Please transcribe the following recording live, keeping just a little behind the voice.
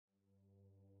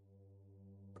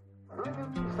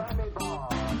Sammy Baugh,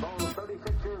 though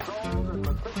 36 years old and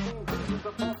with 15 seasons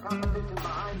of pro competition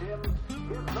behind him,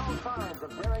 gives no signs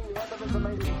of nearing the end of his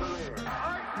amazing career.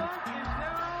 Art Monk is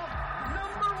now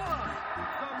number one, the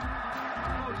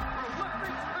most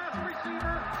prolific pass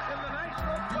receiver in the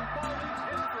National Football League's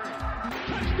history.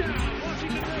 Touchdown,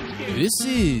 Washington Redskins. This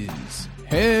is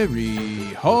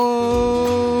Harry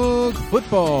Hog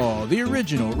Football, the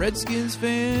original Redskins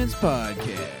fans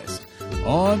podcast.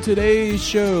 On today's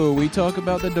show, we talk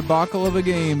about the debacle of a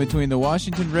game between the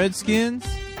Washington Redskins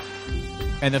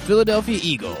and the Philadelphia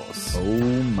Eagles.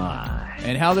 Oh my.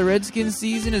 And how the Redskins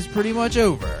season is pretty much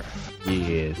over.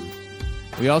 Yes.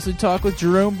 We also talk with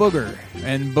Jerome Booger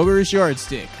and Booger's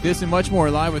Yardstick. This and much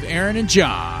more live with Aaron and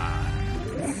John.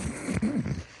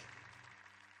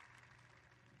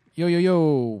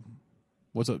 Yo.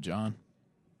 What's up, John?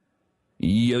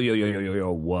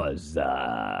 Yo, what's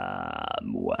up?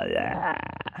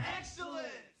 Excellent.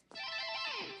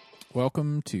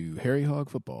 Welcome to Harry Hog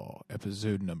Football,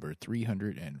 episode number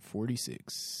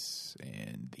 346,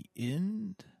 and the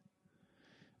end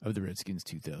of the Redskins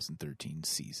 2013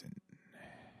 season.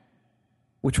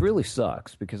 Which really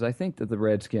sucks, because I think that the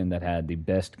Redskin that had the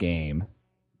best game,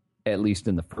 at least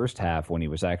in the first half when he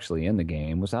was actually in the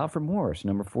game, was Alfred Morris,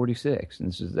 number 46. And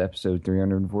this is episode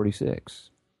 346.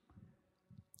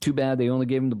 Too bad they only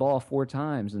gave him the ball 4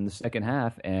 times in the second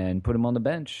half and put him on the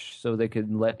bench so they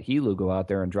could let Helu go out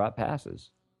there and drop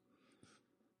passes.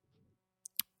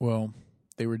 Well,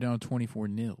 they were down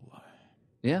 24-0.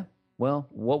 Yeah. Well,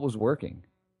 what was working?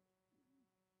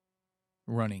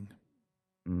 Running.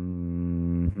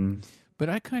 Mm-hmm. But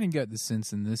I kind of got the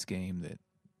sense in this game that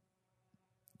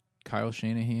Kyle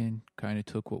Shanahan kind of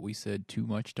took what we said too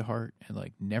much to heart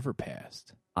and, never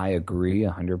passed. I agree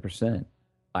 100%.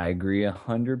 I agree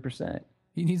 100%.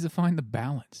 He needs to find the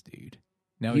balance, dude.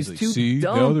 Now He's he's too like, see,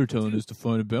 dumb. now they're telling us to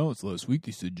find a balance. Last week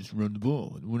they said just run the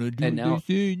ball. And when I do And what now-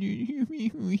 they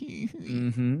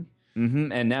say...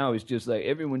 And now it's just like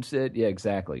everyone said, yeah,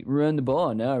 exactly. Run the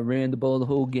ball. Now I ran the ball the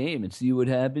whole game and see what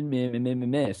happened.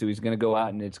 Meh. So he's going to go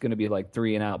out and it's going to be like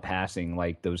 3-and-out passing,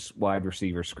 like those wide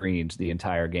receiver screens the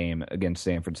entire game against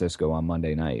San Francisco on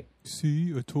Monday night.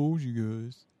 See, I told you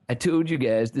guys. I told you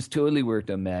guys this totally worked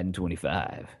on Madden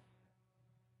 25.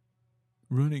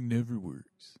 Running never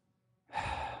works.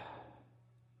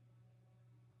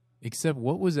 Except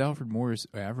what was Alfred Morris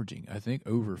averaging? I think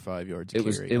over 5 yards a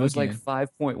carry. It was like Again.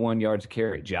 5.1 yards a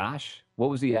carry. Josh, what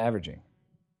was he averaging?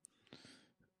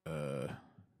 Who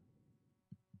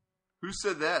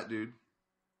said that, dude?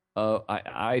 Oh,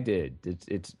 I did.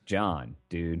 It's John,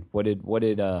 dude. What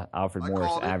did Alfred I Morris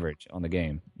called it. average on the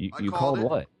game? You I called called it.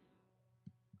 what?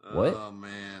 What? Oh,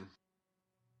 man.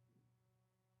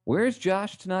 Where's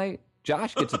Josh tonight?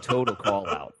 Josh gets a total call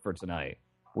out for tonight.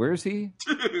 Where is he?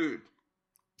 Dude.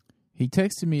 He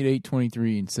texted me at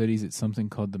 8:23 and said he's at something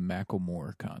called the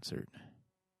Macklemore concert.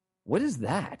 What is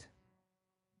that?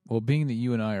 Well, being that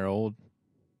you and I are old,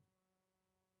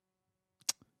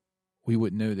 we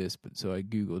wouldn't know this, but so I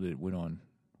Googled it, went on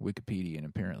Wikipedia, and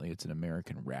apparently it's an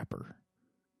American rapper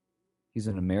He's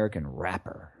an American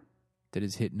rapper. that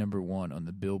has hit number 1 on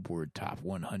the Billboard Top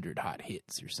 100 Hot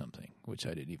Hits or something, which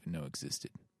I didn't even know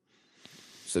existed.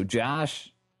 So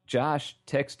Josh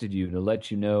texted you to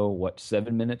let you know,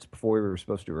 7 minutes before we were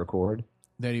supposed to record?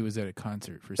 That he was at a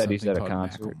concert for That something he's at a called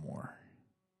concert. Macklemore.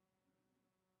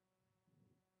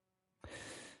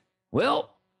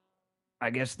 Well, I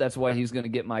guess that's why he's going to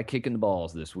get my kick in the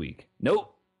balls this week.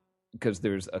 Nope, because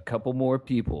there's a couple more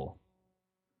people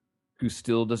who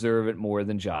still deserve it more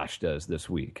than Josh does this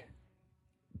week.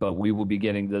 But we will be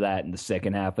getting to that in the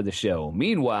second half of the show.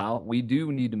 Meanwhile, we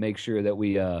do need to make sure that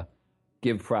we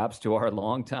give props to our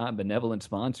longtime benevolent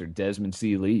sponsor, Desmond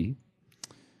C. Lee.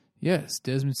 Yes,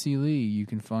 Desmond C. Lee. You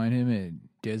can find him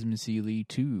at Desmond C. Lee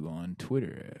 2 on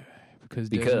Twitter. Because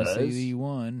Desmond C. Lee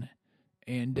 1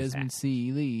 and Desmond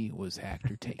C. Lee was hacked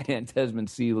or taken. And Desmond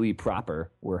C. Lee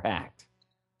proper were hacked.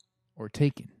 Or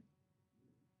taken.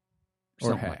 Or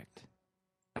Something like- hacked.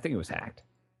 I think it was hacked.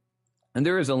 And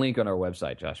there is a link on our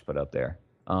website Josh put up there.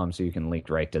 So you can link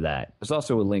right to that. There's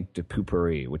also a link to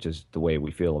Poopery, which is the way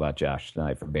we feel about Josh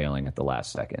tonight for bailing at the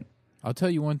last second. I'll tell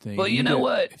you one thing. But you know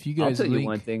what? If you guys I'll tell you link-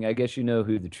 one thing. I guess you know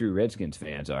who the true Redskins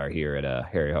fans are here at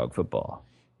Harry Hog Football.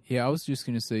 Yeah, I was just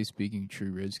going to say, speaking of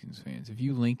true Redskins fans, if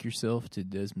you link yourself to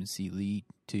Desmond C. Lee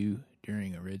 2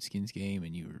 during a Redskins game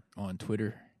and you're on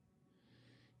Twitter,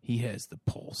 he has the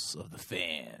pulse of the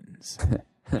fans.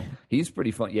 He's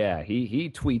pretty fun. Yeah, he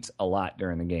tweets a lot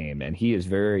during the game, and he is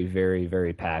very, very,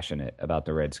 very passionate about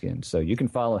the Redskins. So you can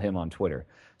follow him on Twitter.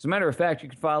 As a matter of fact, you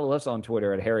can follow us on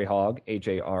Twitter at Harry Hog,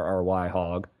 Harry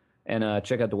Hog, And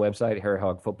check out the website,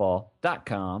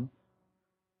 harryhogfootball.com.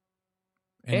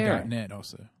 And .net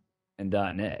also. And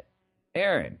 .net.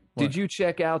 Aaron, What? did you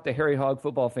check out the Harry Hog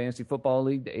Football Fantasy Football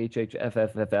League, the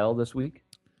HHFFFL, this week?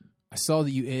 I saw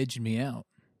that you edged me out.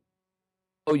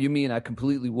 Oh, you mean I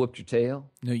completely whooped your tail?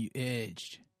 No, you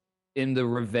edged. In the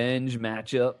revenge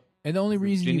matchup? And the only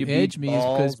reason Virginia you edged beat me is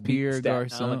because Balls, beat Pierre Staten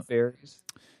Garcon. Island Fairies.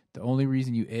 The only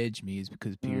reason you edged me is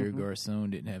because Pierre Garcon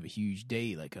didn't have a huge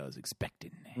day like I was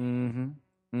expecting.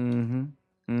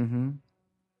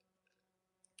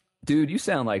 Dude, you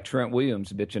sound like Trent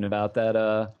Williams bitching about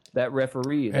that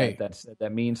referee Hey. that said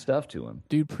that mean stuff to him.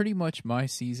 Dude, pretty much my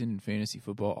season in fantasy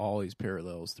football always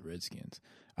parallels the Redskins.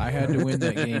 I had to win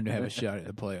that game to have a shot at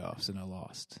the playoffs, and I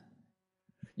lost.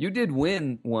 You did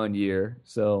win one year,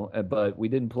 so but we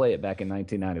didn't play it back in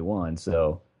 1991,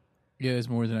 so Yeah, it's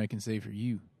more than I can say for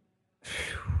you.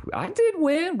 I did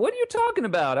win. What are you talking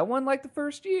about? I won like the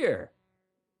first year.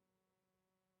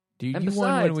 Dude, And you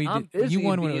won when besides, I'm you busy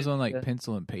won when it was being- on like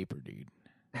pencil and paper, dude.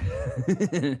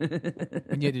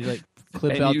 And you had to like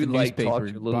clip And out you the like newspaper. talked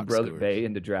your little box brother scores. Bay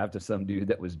into drafting some dude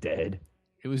that was dead.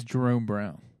 It was Jerome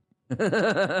Brown.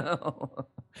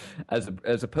 as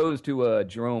opposed to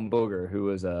Jerome Boger,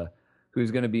 who's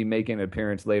going to be making an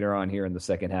appearance later on here in the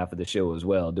second half of the show as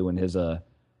well, doing his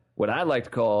what I like to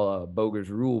call Boger's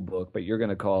rule book, but you're going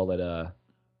to call it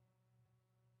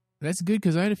That's good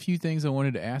because I had a few things I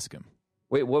wanted to ask him.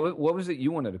 wait, what was it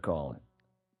you wanted to call it?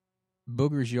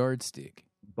 Booger's yardstick.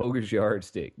 Boger's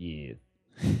yardstick, yeah.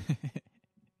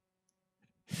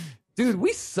 Dude,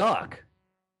 we suck.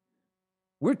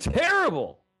 We're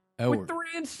terrible. Oh, We're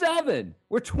 3-7.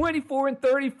 We're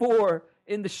 24-34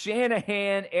 in the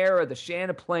Shanahan era, the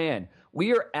Shanahan plan.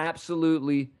 We are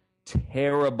absolutely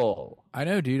terrible. I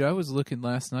know, dude. I was looking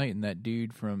last night, and that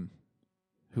dude from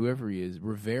whoever he is,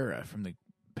 Rivera from the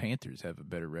Panthers, have a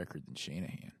better record than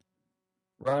Shanahan.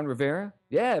 Ron Rivera?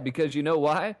 Yeah, because you know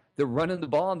why? They're running the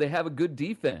ball and they have a good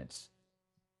defense.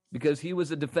 Because he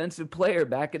was a defensive player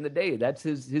back in the day. That's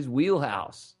his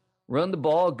wheelhouse. Run the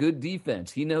ball, good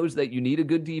defense. He knows that you need a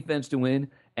good defense to win,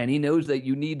 and he knows that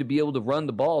you need to be able to run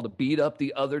the ball to beat up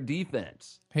the other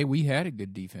defense. Hey, we had a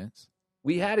good defense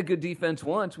We had a good defense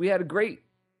once. We had a great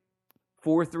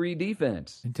 4-3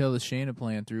 defense until the Shanahan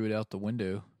plan threw it out the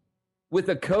window. with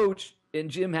a coach in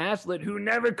Jim Haslett who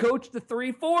never coached the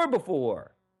 3-4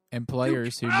 before. And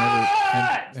players who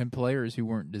can't! and players who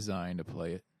weren't designed to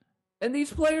play it. And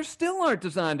these players still aren't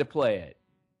designed to play it.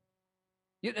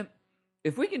 You know,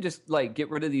 if we can just get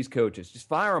rid of these coaches, just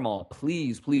fire them all,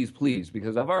 please, please, please,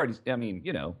 because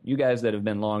you guys that have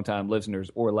been longtime listeners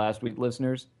or last week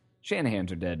listeners,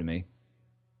 Shanahan's are dead to me.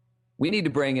 We need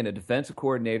to bring in a defensive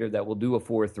coordinator that will do a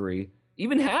 4-3.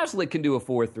 Even Haslett can do a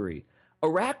 4-3.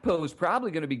 Arakpo is probably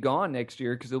going to be gone next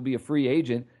year because he'll be a free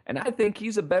agent, and I think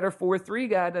he's a better 4-3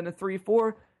 guy than a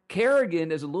 3-4.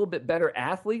 Kerrigan is a little bit better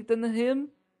athlete than him,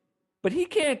 but he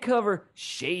can't cover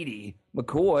Shady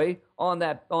McCoy on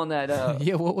that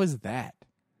Yeah, what was that?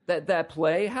 that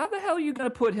play. How the hell are you going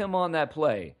to put him on that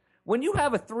play? When you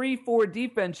have a 3-4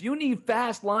 defense, you need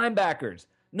fast linebackers.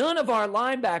 None of our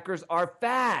linebackers are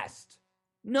fast.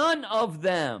 None of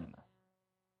them.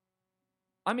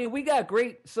 I mean, we got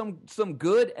some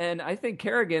good, and I think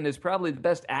Kerrigan is probably the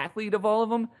best athlete of all of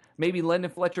them. Maybe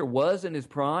Lendon Fletcher was in his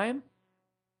prime.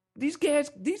 These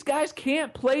guys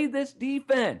can't play this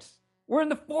defense. We're in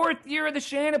the 4th year of the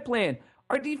Shanahan plan.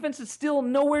 Our defense is still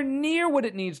nowhere near what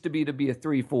it needs to be a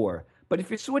 3-4. But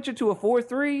if you switch it to a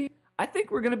 4-3, I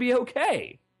think we're going to be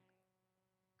okay.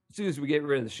 As soon as we get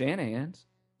rid of the Shanahans.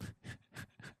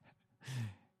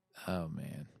 Oh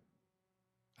man,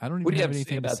 I don't even What do you have have to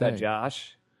say anything about that,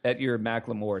 Josh? At your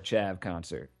Macklemore Chav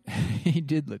concert. He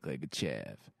did look like a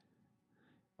chav.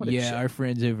 What a Yeah, chav. our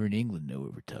friends over in England know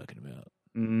what we're talking about.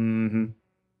 Mm-hmm.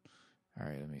 All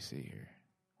right, let me see here.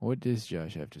 What does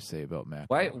Josh have to say about Mac?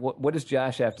 Why? What does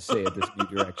Josh have to say at this New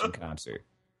Direction concert?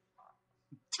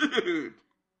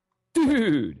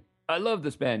 Dude, I love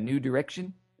this band, New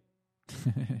Direction.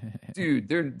 Dude,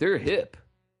 they're hip.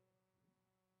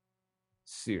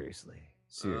 Seriously.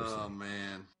 Oh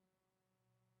man.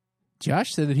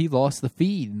 Josh said that he lost the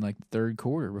feed in like the third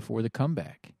quarter before the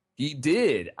comeback. He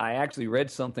did. I actually read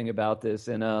something about this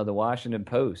in the Washington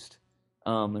Post.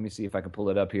 Let me see if I can pull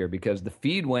it up here because the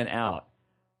feed went out.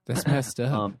 That's messed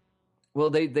up. Well,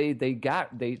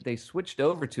 they switched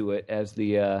over to it as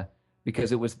the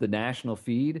because it was the national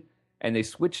feed, and they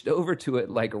switched over to it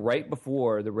like right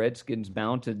before the Redskins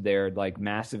mounted their like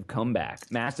massive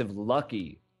comeback, massive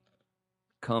lucky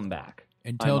comeback.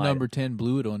 Until I might- number 10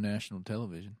 blew it on national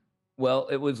television. Well,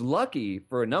 it was lucky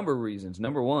for a number of reasons.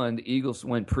 Number one, the Eagles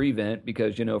went prevent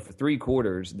because, for 3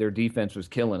 quarters, their defense was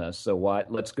killing us. So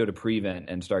let's go to prevent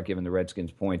and start giving the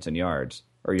Redskins points and yards,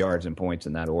 or yards and points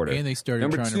in that order. And they started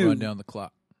Number trying two, to run down the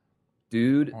clock.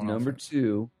 Dude, on number offense.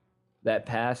 2, the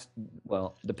pass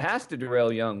to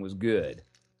Darrell Young was good.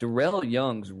 Darrell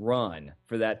Young's run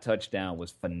for that touchdown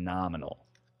was phenomenal.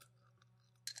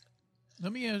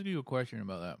 Let me ask you a question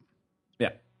about that. Yeah.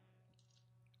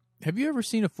 Have you ever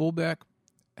seen a fullback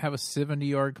have a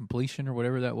 70-yard completion or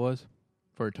whatever that was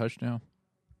for a touchdown?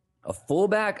 A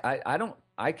fullback,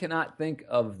 I cannot think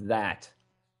of that.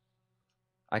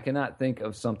 I cannot think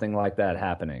of something like that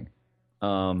happening.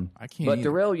 I can't. But either.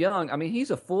 Darrell Young, I mean,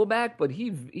 he's a fullback, but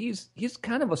he's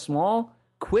kind of a small,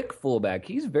 quick fullback.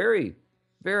 He's very,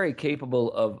 very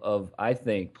capable of I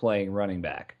think, playing running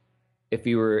back if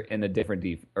he were in a different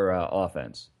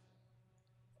offense.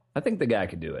 I think the guy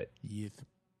could do it. Yes.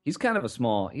 He's kind of a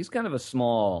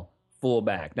small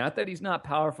fullback. Not that he's not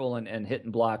powerful and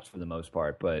hitting blocks for the most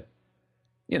part, but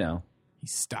He's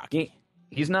stocky.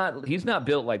 he's not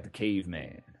built like the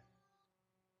caveman.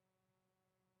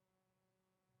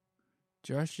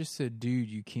 Josh just said, "Dude,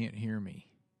 you can't hear me."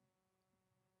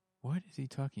 What is he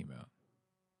talking about?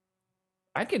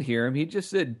 I can hear him. He just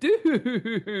said,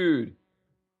 "Dude."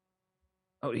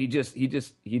 Oh, he just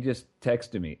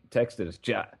texted us,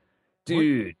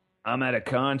 "Dude, I'm at a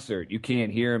concert. You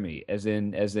can't hear me." As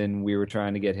in we were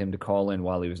trying to get him to call in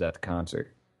while he was at the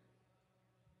concert.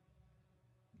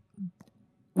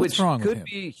 What's Which wrong with could him?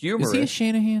 be humorous. Is he a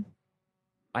Shanahan?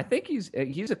 I think he's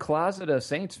a closet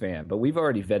Saints fan, but we've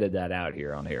already vetted that out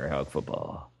here on Harry Hog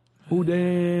Football. Oh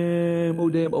damn!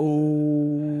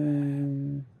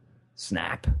 Oh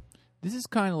snap! This is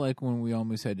kind of like when we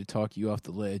almost had to talk you off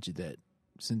the ledge at that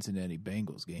Cincinnati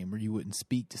Bengals game where you wouldn't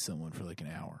speak to someone for like an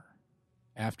hour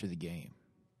after the game.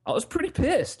 I was pretty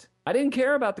pissed. I didn't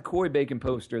care about the Coy Bacon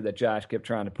poster that Josh kept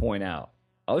trying to point out.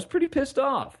 I was pretty pissed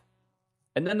off.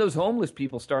 And then those homeless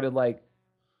people started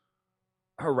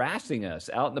harassing us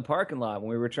out in the parking lot when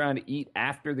we were trying to eat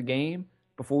after the game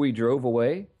before we drove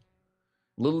away.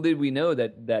 Little did we know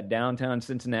that downtown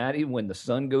Cincinnati, when the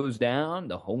sun goes down,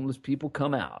 the homeless people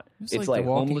come out. It's like like The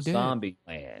Walking homeless Dead. zombie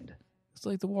land. It's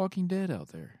like The Walking Dead out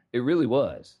there. It really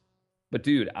was. But,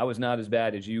 dude, I was not as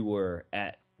bad as you were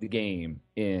at the game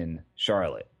in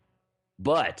Charlotte.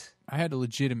 But I had a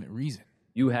legitimate reason.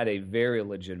 you had a very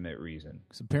legitimate reason.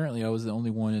 Because apparently I was the only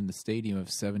one in the stadium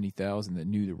of 70,000 that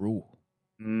knew the rule.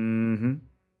 Mm-hmm.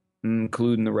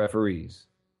 Including the referees.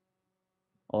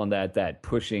 On that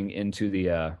pushing into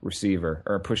the receiver,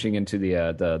 or pushing into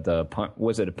the punt.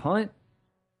 Was it a punt?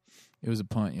 It was a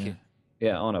punt, yeah.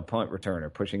 Yeah, on a punt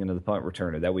returner, pushing into the punt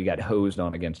returner that we got hosed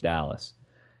on against Dallas.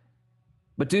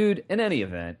 But, dude, in any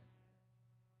event,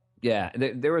 yeah,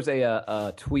 there was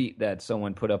a tweet that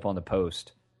someone put up on the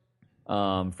post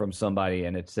from somebody,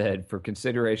 and it said, "For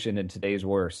consideration in today's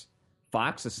worst,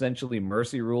 Fox essentially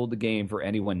mercy ruled the game for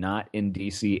anyone not in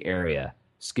D.C. area.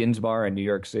 Skins Bar in New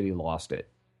York City lost it."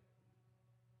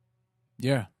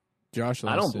 Yeah. Josh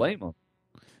lost I don't it. blame him.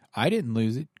 I didn't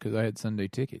lose it because I had Sunday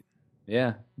ticket.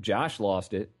 Yeah, Josh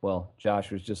lost it. Well,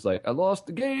 Josh was just like, "I lost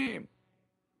the game."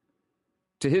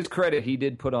 To his credit, he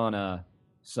did put on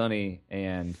Sonny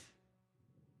and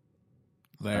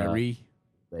Larry.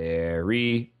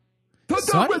 Larry.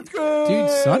 Sonny, dude,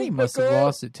 Sonny must have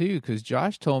lost it too because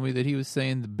Josh told me that he was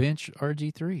saying the bench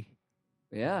RG3.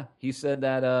 Yeah, he said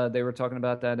that they were talking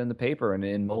about that in the paper and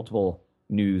in multiple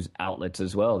news outlets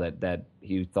as well, that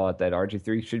he thought that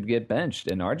RG3 should get benched,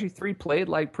 and RG3 played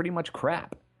like pretty much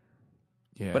crap.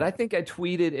 Yeah. But I think I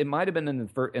tweeted, it might have been in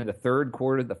the third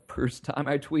quarter, the first time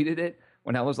I tweeted it,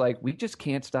 when I was like, we just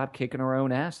can't stop kicking our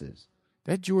own asses.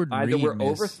 That Jordan Either Reed we're miss.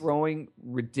 overthrowing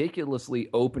ridiculously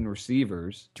open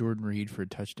receivers. Jordan Reed for a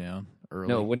touchdown early.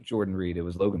 No, it wasn't Jordan Reed. It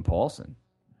was Logan Paulson.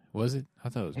 Was it? I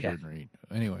thought it was Yeah. Jordan Reed.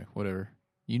 Anyway, whatever.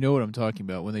 You know what I'm talking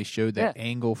about when they showed that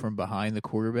angle from behind the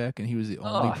quarterback and he was the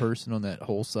only person on that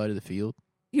whole side of the field.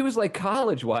 He was like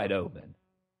college wide open.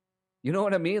 You know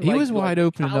what I mean? He Like- was wide like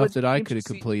open enough college that I games, could you have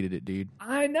see- completed it, dude.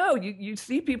 I know. You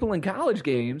see people in college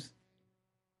games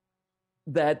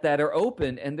that are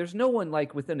open, and there's no one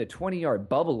like within a 20-yard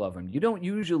bubble of him. You don't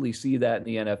usually see that in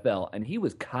the NFL, and he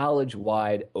was college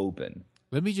wide open.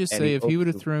 Let me just And say, he if he would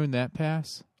have opened- thrown that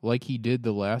pass like he did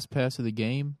the last pass of the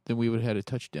game, then we would have had a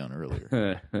touchdown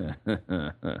earlier.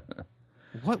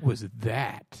 What was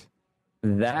that?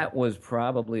 That was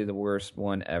probably the worst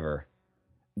one ever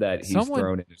that he's Someone-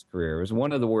 thrown in his career. It was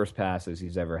one of the worst passes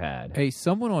he's ever had. Hey,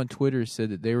 someone on Twitter said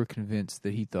that they were convinced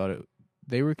that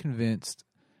they were convinced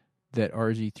that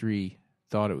RG3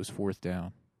 thought it was fourth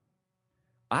down.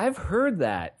 I've heard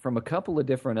that from a couple of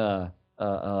different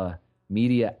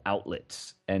media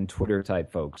outlets and Twitter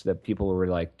type folks that people were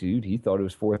like, dude, he thought it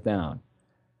was 4th down.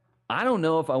 I don't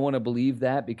know if I want to believe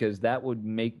that because that would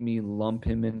make me lump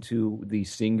him into the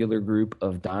singular group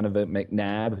of Donovan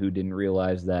McNabb who didn't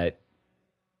realize that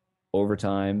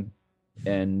overtime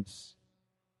ends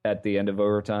at the end of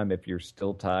overtime. If you're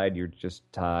still tied, you're just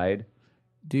tied.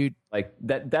 Dude, Like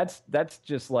that's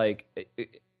just like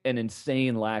an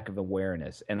insane lack of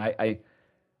awareness. And I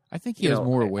I think he has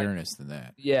more awareness than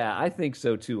that. yeah, I think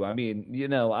so too. I mean,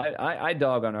 I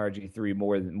dog on RG3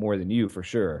 more than you for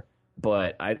sure,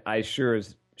 but I sure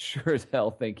as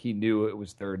hell think he knew it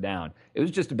was 3rd down. It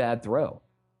was just a bad throw.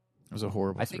 It was a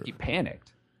horrible I throw. think he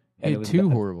panicked. He had it was 2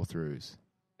 bad. horrible throws.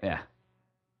 Yeah.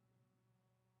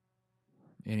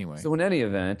 Anyway, So in any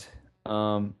event,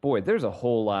 boy, there's a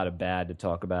whole lot of bad to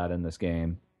talk about in this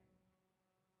game.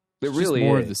 There it's really just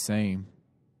more is. of the same.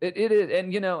 It is,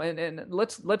 and and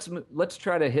let's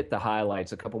try to hit the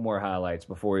highlights, a couple more highlights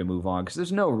before we move on, because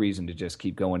there's no reason to just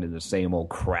keep going to the same old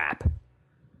crap.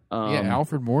 Yeah,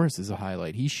 Alfred Morris is a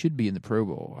highlight. He should be in the Pro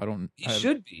Bowl. He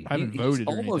should be. I haven't voted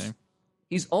or anything.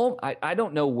 I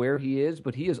don't know where he is,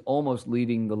 but he is almost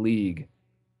leading the league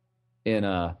in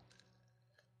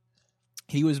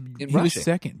He was rushing.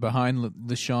 second behind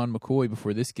LaShawn McCoy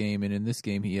before this game, and in this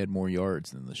game he had more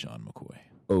yards than LaShawn McCoy.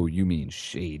 Oh, you mean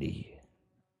Shady?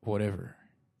 Whatever.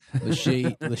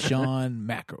 LaShawn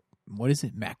what is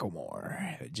it?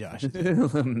 Macklemore. Josh.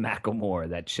 Macklemore,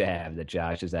 that chav that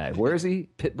Josh is at. Where is he?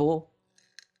 Pitbull?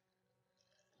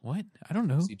 What? I don't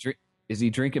know. Is he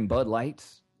drinking Bud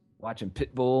Lights? Watching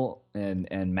Pitbull and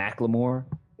Macklemore?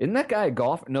 Isn't that guy a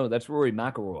golfer? No, that's Rory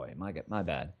McIlroy. My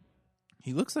bad.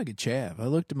 He looks like a chav. I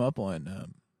looked him up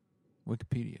on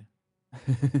Wikipedia.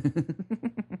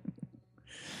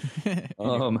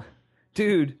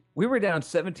 Dude, we were down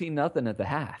 17-0 at the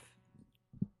half.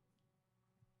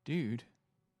 Dude.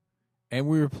 And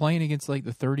we were playing against like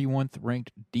the 31st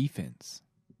ranked defense,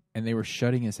 and they were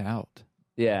shutting us out.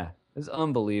 Yeah, it's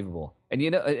unbelievable. And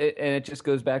it just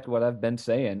goes back to what I've been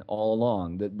saying all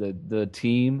along. The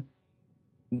team,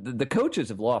 the coaches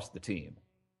have lost the team.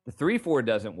 The 3-4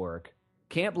 doesn't work.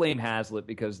 Can't blame Hazlitt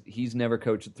because he's never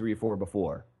coached at 3-4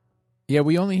 before. Yeah,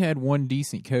 we only had one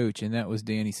decent coach, and that was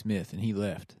Danny Smith, and he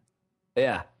left.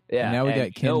 Yeah. And now we And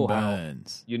got Ken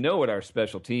Burns. You know what our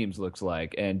special teams looks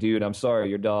like. And, dude, I'm sorry,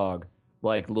 your dog,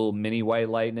 like little mini White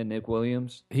Lightning, Nick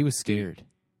Williams, He was scared.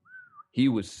 he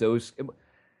was so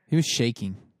He was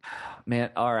shaking.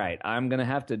 Man, all right, I'm going to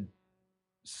have to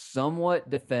somewhat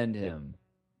defend him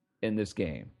in this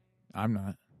game. I'm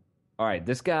not. All right,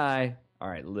 this guy, all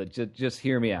right, just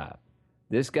hear me out.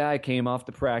 This guy came off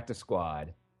the practice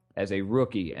squad as a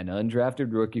rookie, an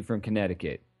undrafted rookie from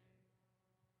Connecticut,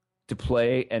 to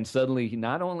play, and suddenly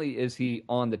not only is he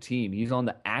on the team, he's on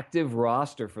the active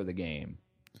roster for the game,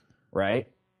 right?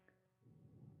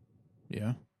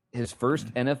 Yeah. His first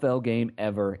NFL game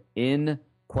ever in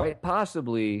quite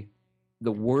possibly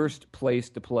the worst place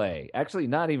to play. Actually,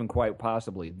 not even quite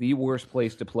possibly, the worst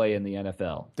place to play in the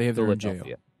NFL. They have their own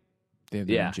Philadelphia. jail. They have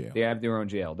their own jail. They have their own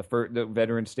jail. The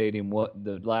Veterans Stadium,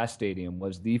 the last stadium,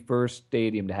 was the first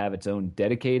stadium to have its own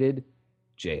dedicated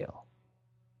jail.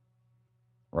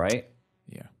 Right?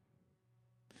 Yeah.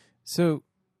 So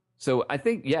I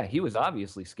think, yeah, he was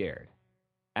obviously scared.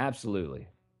 Absolutely.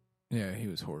 yeah, he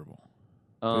was horrible.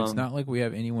 But it's not like we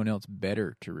have anyone else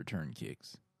better to return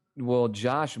kicks. Well,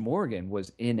 Josh Morgan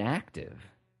was inactive.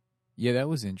 Yeah, that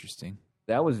was interesting.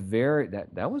 That was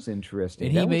that was interesting.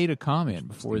 And he That was made a comment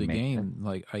before the interesting, man. game,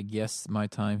 like, I guess my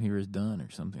time here is done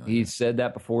or something like He that. said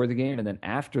that before the game, and then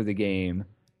after the game,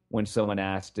 when someone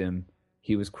asked him,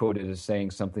 he was quoted as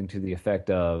saying something to the effect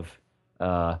of,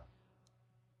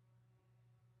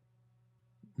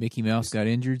 Mickey Mouse got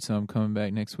injured, so I'm coming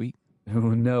back next week. oh,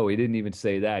 no, he didn't even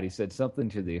say that. He said something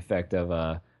to the effect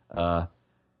of,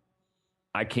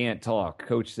 I can't talk.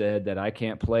 Coach said that I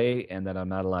can't play and that I'm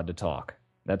not allowed to talk.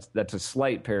 That's a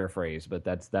slight paraphrase, but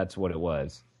that's what it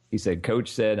was. He said,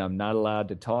 Coach said I'm not allowed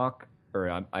to talk, or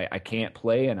I can't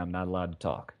play and I'm not allowed to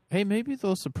talk. Hey, maybe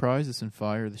they'll surprise us and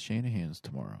fire the Shanahans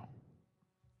tomorrow.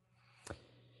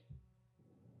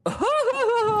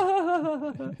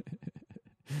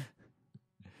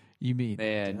 You mean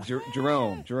Man,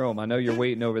 Jerome, I know you're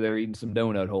waiting over there eating some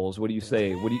donut holes. What do you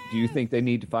say? Do you think they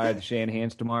need to fire the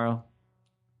Shanahans tomorrow?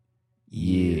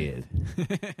 Yeah.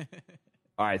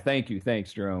 All right,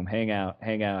 thanks, Jerome. Hang out,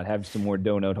 have some more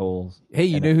donut holes. Hey,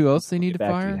 you And know who else they need to get back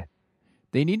to fire? you.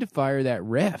 They need to fire that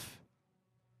ref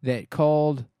that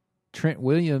called Trent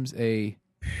Williams a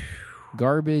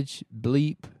garbage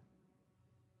bleep,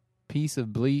 piece of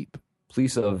bleep,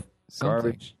 Piece of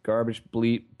Something. Garbage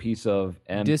bleep piece of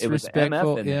M. Disrespectful it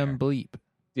was MF in M there. bleep.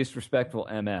 Disrespectful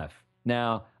MF.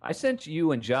 Now, I sent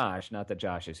you and Josh, not that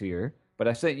Josh is here, but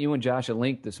I sent you and Josh a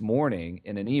link this morning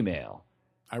in an email.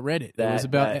 I read it.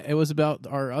 That- It was about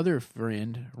our other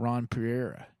friend Ron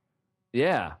Pereira.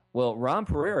 Yeah. Well, Ron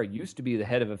Pereira used to be the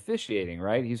head of officiating,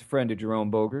 right? He's a friend of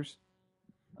Jerome Boger's.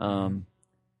 And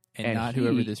not he-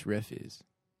 whoever this ref is.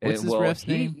 What's this well, ref's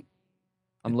name?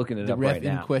 I'm looking it The up ref right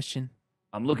in now. question?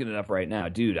 I'm looking it up right now.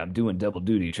 Dude, I'm doing double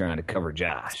duty trying to cover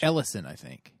Josh. Ellison, I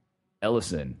think.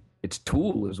 Ellison. It's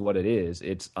Tool is what it is.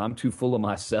 It's I'm too full of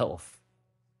myself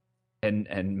and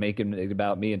making it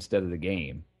about me instead of the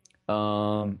game.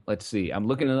 Let's see. I'm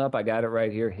looking it up. I got it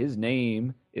right here. His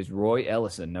name is Roy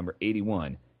Ellison, number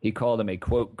 81. He called him a,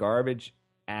 quote, garbage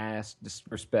ass,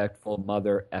 disrespectful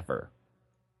mother effer.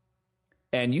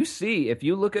 And you see, if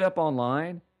you look it up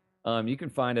online, you can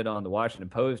find it on the Washington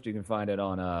Post. You can find it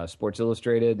on Sports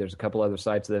Illustrated. There's a couple other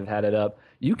sites that have had it up.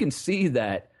 You can see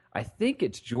that I think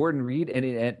it's Jordan Reed,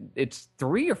 and it's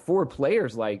 3 or 4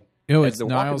 players like. No, as it's they're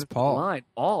walking Niles up the Paul. line,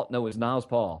 it's Niles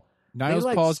Paul. Niles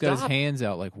They, Paul's got his stop. hands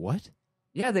out like, what?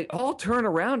 Yeah, they all turn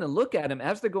around and look at him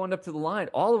as they're going up to the line.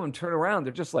 All of them turn around.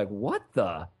 They're just like, what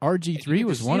the? RG3 You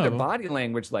was just one see of their them. body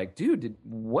language like, dude,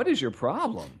 what is your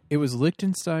problem? It was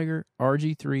Lichtensteiger,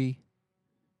 RG3,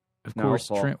 of Niles course,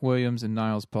 Paul. Trent Williams and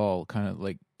Niles Paul. Kind of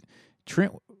like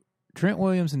Trent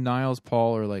Williams and Niles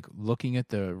Paul are like looking at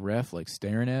the ref, like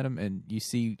staring at him, and you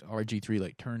see RG3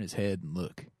 like turn his head and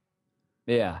look.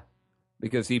 Yeah,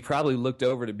 because he probably looked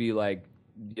over to be like,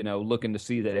 looking to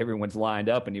see that everyone's lined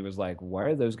up, and he was like, why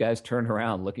are those guys turning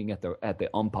around looking at the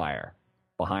umpire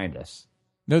behind us?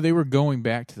 No, they were going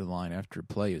back to the line after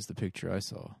play is the picture I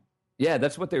saw. Yeah,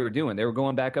 that's what they were doing. They were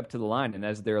going back up to the line, and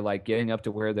as they're like getting up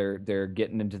to where they're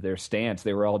getting into their stance,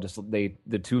 they were all just the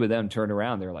two of them turned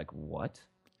around. They're like, what?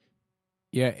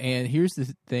 Yeah, and here's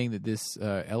the thing that this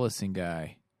Ellison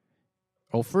guy.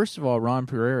 Well, first of all, Ron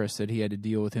Pereira said he had to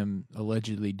deal with him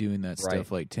allegedly doing that Right.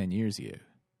 stuff like 10 years ago.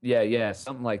 Yeah,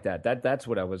 something like that. That's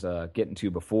what I was getting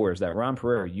to before, is that Ron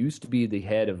Pereira used to be the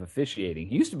head of officiating.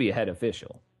 He used to be a head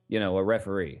official, a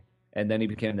referee, and then he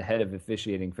became the head of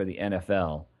officiating for the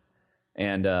NFL.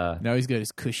 And Now he's got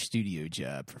his Cush studio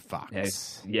job for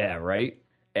Fox. yeah, right.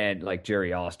 And like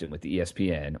Jerry Austin with the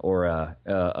ESPN, or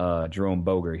Jerome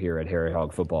Boger here at Harry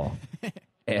Hog Football,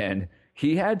 and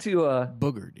he had to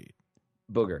Booger, dude.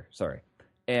 Booger, sorry.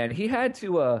 And he had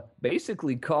to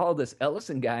basically call this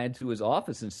Ellison guy into his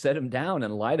office and set him down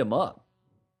and light him up.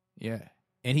 Yeah.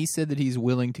 And he said that he's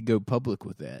willing to go public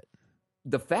with that.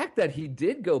 The fact that he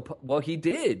did he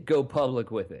did go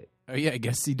public with it. Oh, yeah, I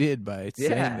guess he did by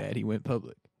saying Yeah. that. He went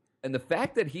public. And the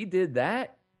fact that he did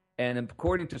that, and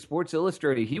according to Sports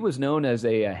Illustrated, he was known as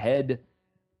a head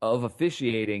of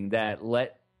officiating that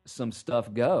let some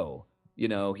stuff go.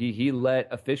 He let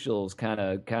officials kind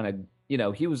of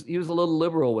he was a little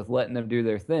liberal with letting them do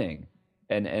their thing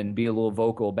and be a little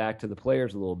vocal back to the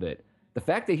players a little bit. The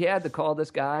fact that he had to call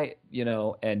this guy,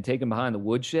 and take him behind the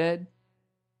woodshed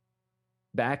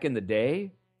back in the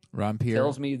day Ron Pierre.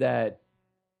 tells me that,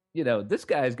 this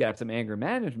guy's got some anger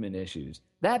management issues.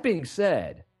 That being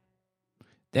said,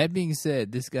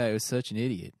 this guy was such an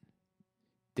idiot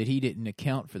that he didn't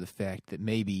account for the fact that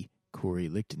maybe Corey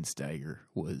Lichtensteiger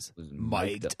was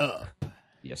mic'd mic'd up.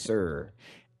 yes, sir.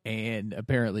 And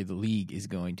apparently the league is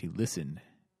going to listen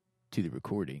to the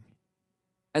recording.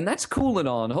 And that's cool and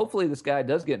all. And hopefully this guy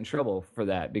does get in trouble for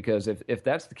that, because if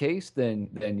that's the case, then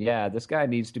yeah, this guy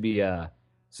needs to be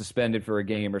suspended for a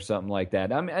game or something like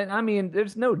that. I mean,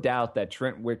 there's no doubt that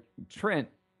Trent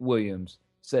Williams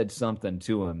said something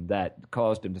to him that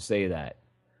caused him to say that.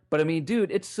 But I mean,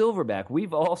 dude, it's Silverback.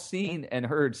 We've all seen and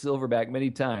heard Silverback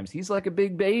many times. He's like a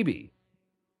big baby.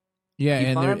 Yeah,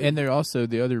 He finally- and they're also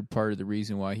the other part of the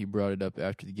reason why he brought it up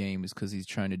after the game is because he's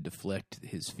trying to deflect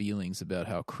his feelings about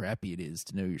how crappy it is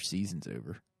to know your season's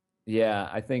over. Yeah,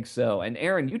 I think so. And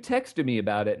Aaron, you texted me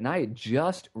about it, and I had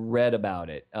just read about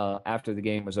it after the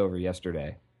game was over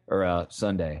yesterday or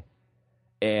Sunday.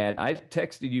 And I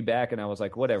texted you back, and I was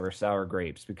like, whatever, sour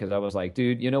grapes, because I was like,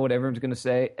 dude, you know what everyone's going to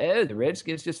say? Oh, the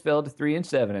Redskins just fell to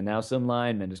 3-7, and now some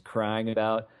lineman is crying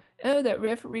about, oh, that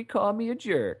referee called me a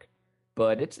jerk.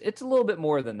 But it's a little bit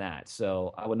more than that,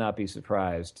 so I would not be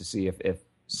surprised to see if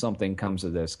something comes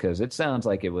of this, because it sounds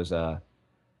like it was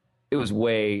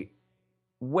way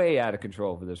out of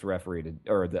control for this referee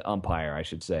or the umpire, I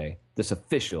should say, this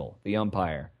official, the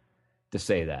umpire, to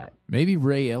say that. Maybe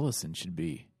Ray Ellison should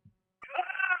be.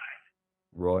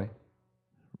 Royd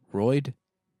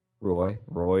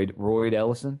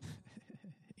Ellison?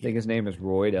 I think his name is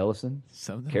Royd Ellison.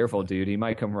 Something. Careful, dude. He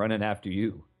might come running after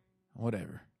you.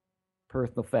 Whatever.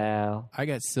 Personal foul. I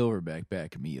got Silverback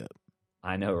backing me up.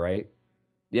 I know, right?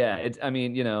 Yeah,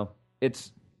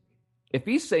 it's if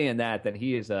he's saying that, then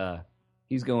he's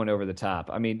going over the top.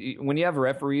 I mean, when you have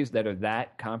referees that are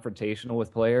that confrontational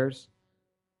with players,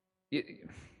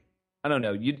 I don't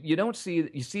know. You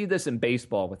see this in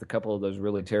baseball with a couple of those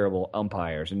really terrible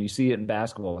umpires, and you see it in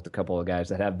basketball with a couple of guys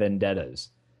that have vendettas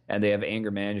and they have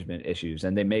anger management issues,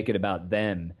 and they make it about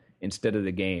them instead of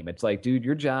the game. It's like, dude,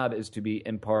 your job is to be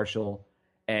impartial,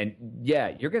 and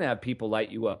yeah, you're going to have people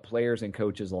light you up, players and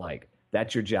coaches alike.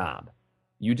 That's your job.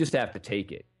 You just have to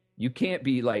take it. You can't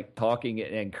be like talking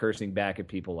and cursing back at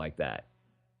people like that.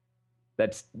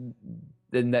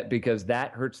 Because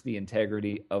that hurts the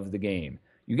integrity of the game.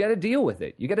 You got to deal with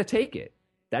it. You got to take it.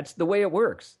 That's the way it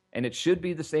works. And it should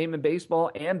be the same in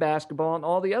baseball and basketball and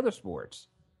all the other sports.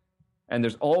 And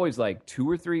there's always like 2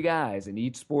 or 3 guys in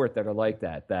each sport that are like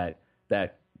that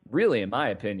really, in my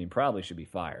opinion, probably should be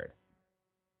fired.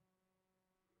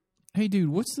 Hey, dude,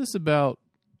 what's this about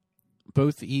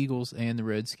both the Eagles and the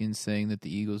Redskins saying that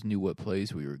the Eagles knew what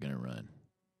plays we were going to run?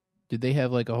 Did they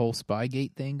have like a whole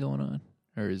Spygate thing going on?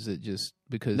 Or is it just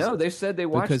because... No, they said they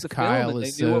watched the Kyle film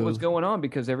and they knew what was going on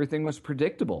because everything was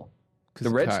predictable. The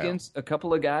Redskins, Kyle. a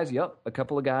couple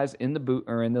of guys in the boot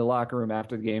or in the locker room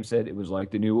after the game said it was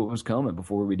like they knew what was coming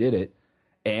before we did it.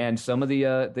 And some of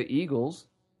the Eagles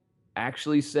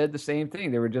actually said the same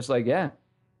thing. They were just like, yeah,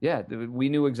 we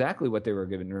knew exactly what they were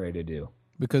getting ready to do.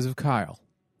 Because of Kyle.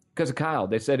 Because of Kyle.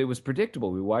 They said it was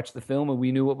predictable. We watched the film and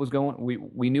we knew what was going.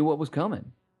 We knew what was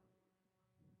coming.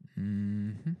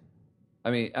 Mm-hmm.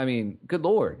 I mean, good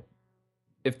Lord.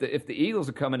 If the Eagles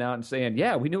are coming out and saying,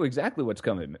 yeah, we knew exactly what's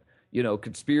coming,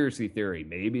 conspiracy theory,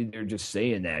 maybe they're just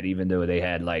saying that even though they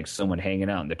had like someone hanging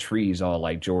out in the trees all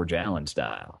like George Allen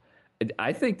style.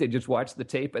 I think they just watched the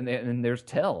tape and there's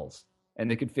tells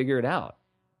and they could figure it out.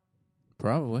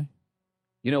 Probably.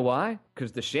 You know why?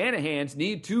 Because the Shanahans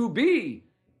need to be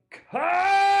cut!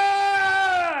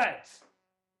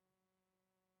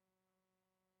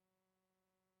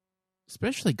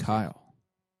 Especially Kyle.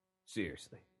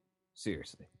 Seriously.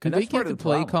 Could they give the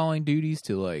play calling duties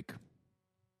to like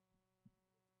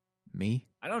me?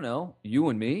 I don't know. You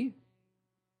and me?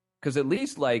 Because at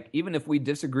least like even if we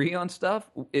disagree on stuff,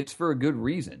 it's for a good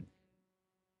reason.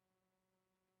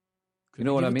 You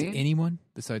know what I mean? To anyone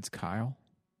besides Kyle?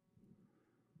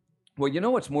 Well, you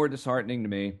know what's more disheartening to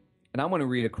me? And I want to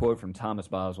read a quote from Thomas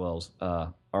Boswell's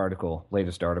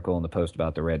latest article in the Post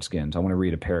about the Redskins. I want to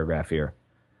read a paragraph here.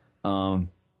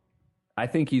 I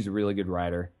think he's a really good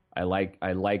writer. I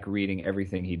like reading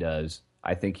everything he does.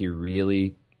 I think he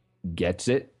really gets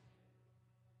it.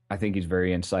 I think he's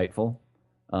very insightful.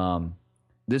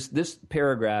 This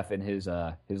paragraph in his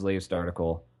latest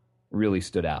article really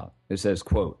stood out. It says,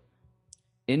 quote,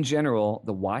 "In general,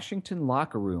 the Washington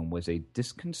locker room was a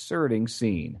disconcerting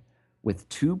scene, with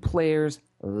 2 players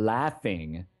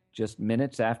laughing just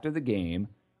minutes after the game,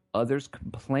 others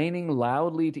complaining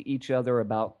loudly to each other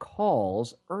about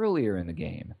calls earlier in the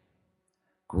game.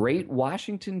 Great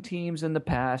Washington teams in the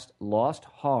past lost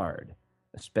hard,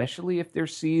 especially if their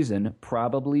season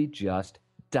probably just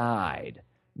died.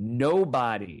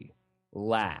 Nobody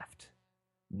laughed.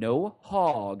 No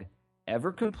hog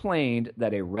ever complained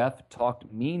that a ref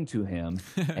talked mean to him,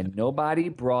 and nobody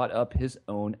brought up his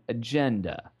own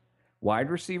agenda.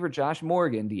 Wide receiver Josh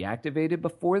Morgan, deactivated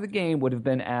before the game, would have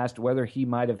been asked whether he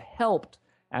might have helped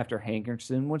after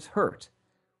Hankerson was hurt.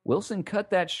 Wilson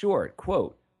cut that short.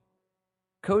 Quote,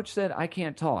 "Coach said I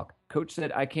can't talk. Coach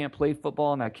said I can't play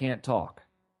football and I can't talk."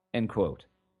 End quote.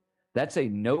 That's a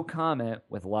no comment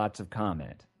with lots of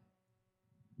comment.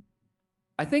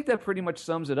 I think that pretty much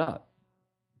sums it up.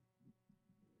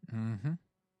 Mm-hmm.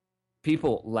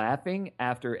 People laughing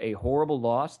after a horrible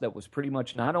loss that was pretty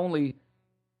much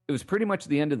it was pretty much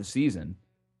the end of the season,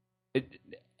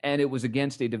 and it was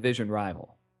against a division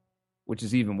rival, which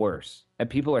is even worse. And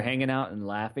people are hanging out and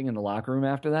laughing in the locker room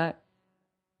after that.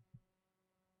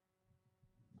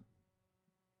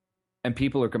 And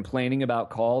people are complaining about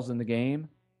calls in the game.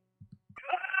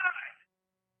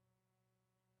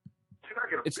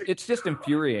 It's just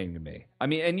infuriating to me. I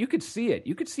mean, and you could see it.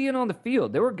 You could see it on the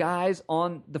field. There were guys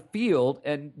on the field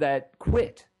and that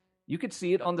quit. You could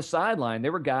see it on the sideline.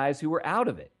 There were guys who were out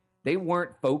of it. They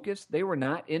weren't focused. They were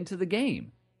not into the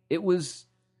game. It was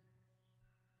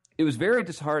very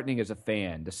disheartening as a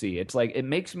fan to see. It's like it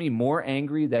makes me more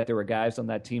angry that there were guys on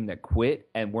that team that quit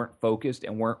and weren't focused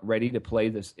and weren't ready to play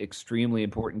this extremely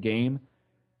important game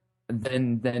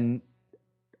than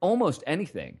almost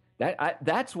anything.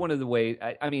 That's one of the ways.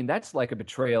 I mean, that's like a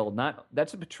betrayal.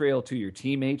 That's a betrayal to your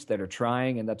teammates that are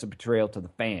trying, and that's a betrayal to the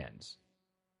fans.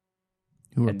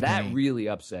 And that really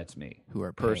upsets me, Who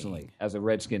are personally, paying. as a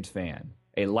Redskins fan,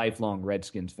 a lifelong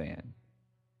Redskins fan.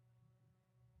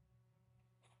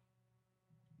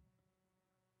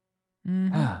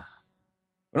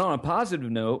 But on a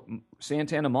positive note,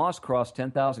 Santana Moss crossed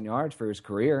 10,000 yards for his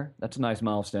career. That's a nice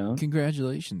milestone.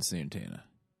 Congratulations, Santana.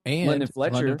 And London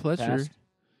Fletcher passed,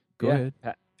 Go ahead.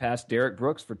 Passed Derek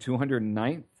Brooks for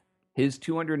 209th. His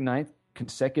 209th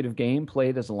consecutive game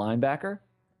played as a linebacker,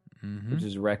 which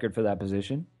is a record for that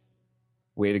position.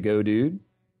 Way to go, dude.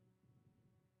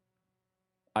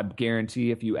 I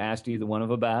guarantee if you asked either one of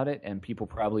them about it, and people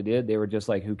probably did, they were just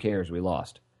like, who cares? We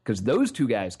lost. Because those two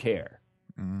guys care.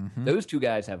 Those two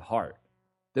guys have heart.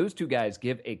 Those two guys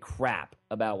give a crap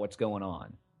about what's going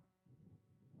on.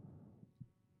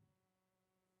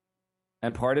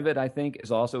 And part of it, I think,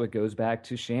 is also it goes back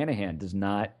to Shanahan.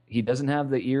 He doesn't have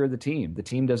the ear of the team. The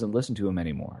team doesn't listen to him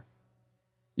anymore.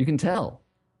 You can tell.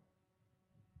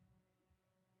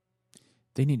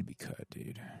 They need to be cut,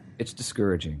 dude. It's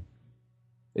discouraging.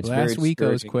 It's Last very week I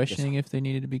was discouraging. questioning if they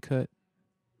needed to be cut.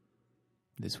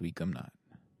 This week I'm not.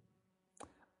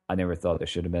 I never thought they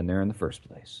should have been there in the first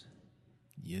place.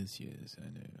 Yes, I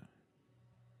know.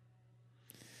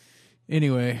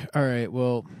 Anyway, all right,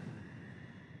 well,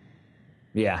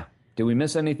 Yeah. Did we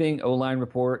miss anything? O-line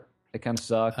report. It kind of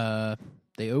sucked.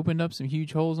 they opened up some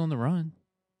huge holes on the run.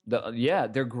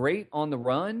 They're great on the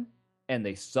run, and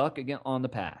they suck again on the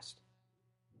pass.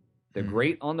 They're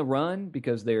great on the run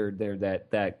because they're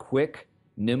that quick,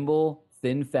 nimble,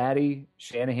 thin, fatty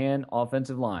Shanahan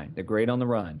offensive line. They're great on the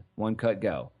run, one cut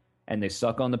go, and they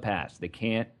suck on the pass. They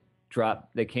can't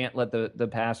drop. They can't let the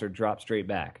passer drop straight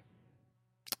back.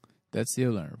 That's the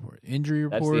O-line report. Injury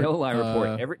report. That's the O-line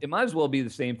report. It might as well be the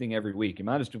same thing every week. You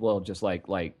might as well just like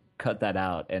cut that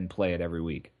out and play it every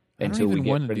week until we get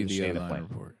want to rid do of the the Shanahan O-line plan.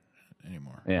 report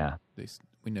anymore. Yeah.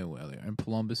 We know well they are. And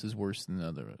Columbus is worse than the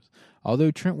others.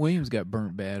 Although Trent Williams got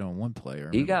burnt bad on one play.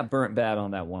 He got burnt bad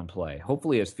on that one play.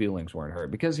 Hopefully his feelings weren't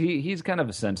hurt because he's kind of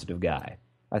a sensitive guy.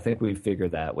 I think we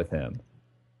figured that with him.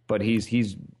 But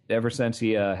he's ever since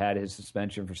he had his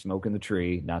suspension for smoking the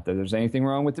tree, not that there's anything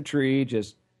wrong with the tree,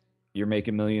 just you're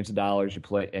making millions of dollars, you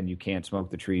play and you can't smoke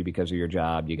the tree because of your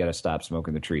job. You got to stop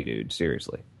smoking the tree, dude.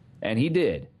 Seriously. And he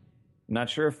did. Not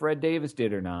sure if Fred Davis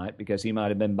did or not because he might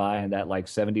have been buying that like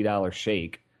 $70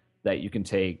 shake that you can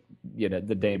take, the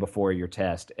day before your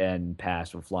test and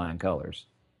pass with flying colors.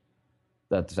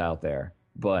 That's out there.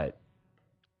 But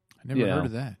I never heard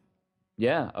of that.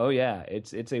 yeah, oh yeah,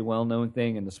 it's a well-known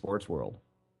thing in the sports world.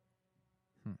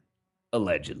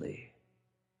 Allegedly.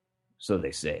 So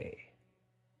they say.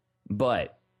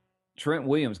 But Trent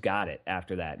Williams got it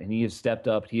after that, and he has stepped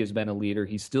up. He has been a leader.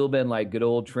 He's still been like good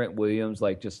old Trent Williams,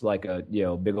 like just like a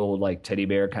big old like teddy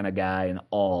bear kind of guy, and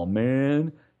all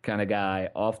man kind of guy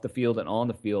off the field and on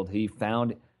the field. He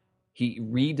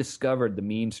rediscovered the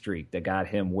mean streak that got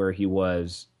him where he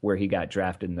got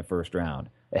drafted in the first round,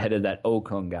 ahead of that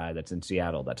Okung guy that's in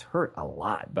Seattle. That's hurt a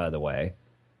lot, by the way.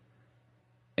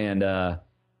 And I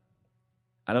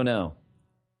don't know.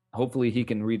 Hopefully he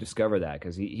can rediscover that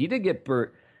because he did get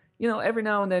burnt. Every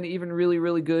now and then, even really,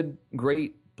 really good,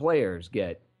 great players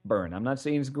get burned. I'm not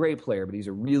saying he's a great player, but he's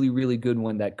a really, really good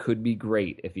one that could be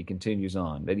great if he continues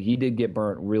on. But he did get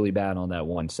burnt really bad on that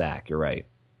one sack. You're right.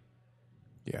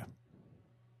 Yeah.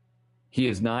 He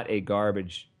is not a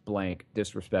garbage blank,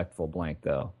 disrespectful blank,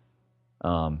 though.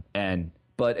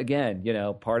 But again,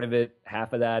 part of it,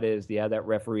 half of that is, that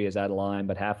referee is out of line,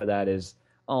 but half of that is,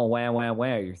 oh, wah,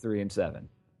 you're 3-7.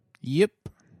 Yep.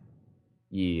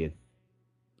 Yeah.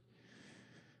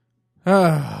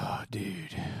 Oh,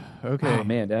 dude. Okay. Oh,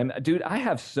 man. Dude, I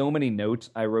have so many notes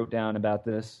I wrote down about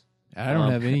this. I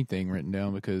don't have anything written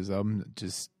down because I'm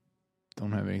just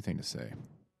don't have anything to say.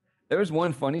 There was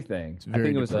one funny thing. I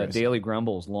think it was Daily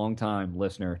Grumble's longtime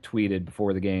listener tweeted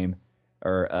before the game,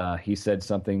 or he said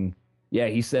something. Yeah,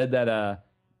 he said that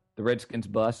the Redskins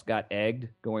bus got egged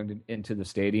going into the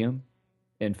stadium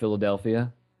in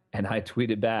Philadelphia, and I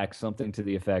tweeted back something to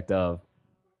the effect of,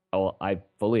 "Oh, I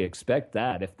fully expect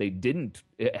that. If they didn't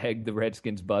egg the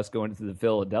Redskins bus going into the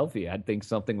Philadelphia, I'd think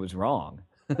something was wrong."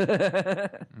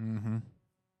 Mm-hmm.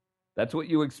 That's what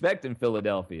you expect in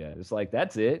Philadelphia. It's like,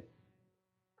 that's it.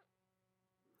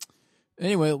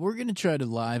 Anyway, we're going to try to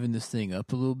liven this thing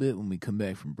up a little bit when we come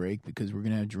back from break because we're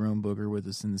going to have Jerome Booker with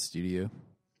us in the studio.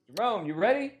 Jerome, you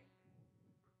ready?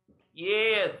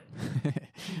 Yeah.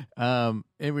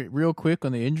 Real quick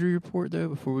on the injury report, though,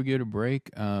 before we go to break,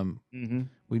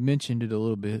 we mentioned it a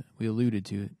little bit. We alluded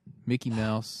to it. Mickey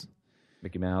Mouse,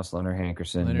 Leonard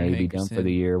Hankerson, maybe done for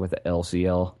the year with an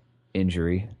LCL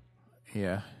injury.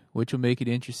 Yeah, which will make it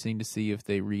interesting to see if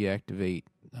they reactivate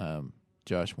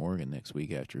Josh Morgan next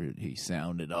week after he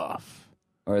sounded off.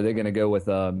 Or are they going to go with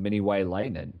Mini White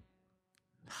Lightning?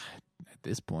 At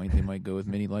this point, they might go with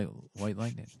Mini White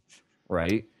Lightning.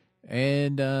 Right.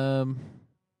 And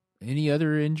any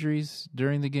other injuries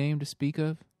during the game to speak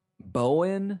of?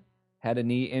 Bowen had a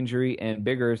knee injury, and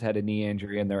Biggers had a knee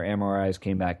injury, and their MRIs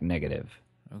came back negative.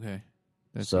 Okay.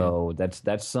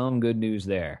 That's some good news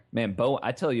there. Man, Bowen,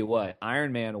 I tell you what,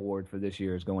 Iron Man award for this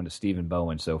year is going to Stephen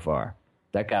Bowen so far.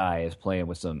 That guy is playing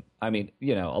with some, I mean,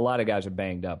 you know, a lot of guys are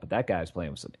banged up, but that guy's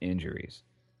playing with some injuries.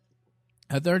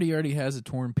 I thought he already has a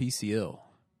torn PCL.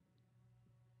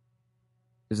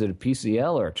 Is it a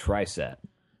PCL or a tricep?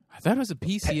 I thought it was a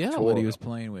PCL what he was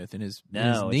playing with in his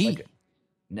knee.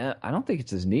 No, I don't think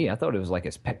it's his knee. I thought it was like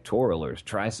his pectoral or his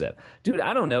tricep. Dude,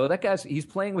 I don't know. That he's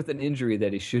playing with an injury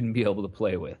that he shouldn't be able to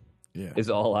play with. Yeah. Is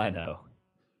all I know.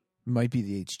 Might be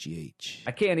the HGH.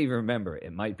 I can't even remember.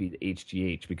 It might be the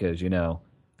HGH because, you know,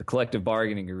 the collective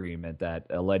bargaining agreement that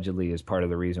allegedly is part of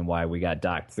the reason why we got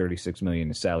docked $36 million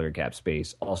in salary cap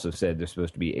space also said there's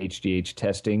supposed to be HGH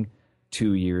testing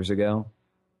 2 years ago.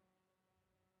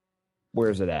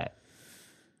 Where's it at?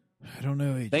 I don't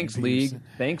know. Thanks, League.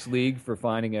 Thanks, League, for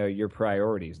finding your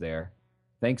priorities there.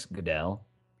 Thanks, Goodell.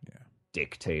 Yeah.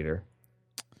 Dictator.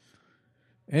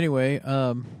 Anyway,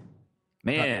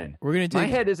 man, we're gonna take my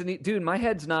head isn't. Dude, my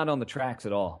head's not on the tracks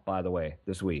at all. By the way,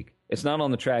 this week it's not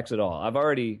on the tracks at all. I've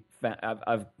already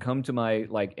I've come to my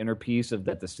like inner peace of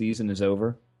that the season is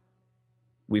over.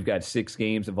 We've got 6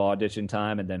 games of audition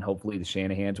time, and then hopefully the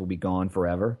Shanahans will be gone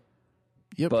forever.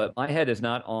 Yep. But my head is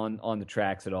not on the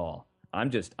tracks at all. I'm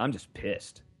just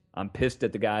pissed. I'm pissed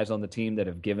at the guys on the team that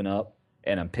have given up,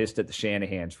 and I'm pissed at the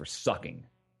Shanahans for sucking.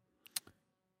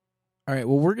 All right,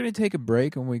 well, we're going to take a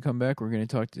break. When we come back, we're going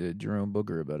to talk to Jerome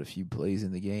Booger about a few plays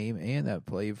in the game and that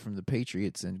play from the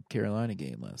Patriots and Carolina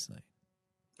game last night.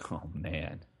 Oh,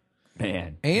 man.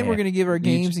 And we're going to give our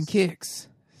games and kicks.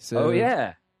 So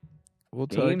yeah. We'll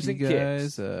talk Games to you and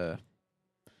guys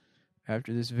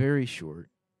after this very short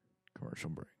commercial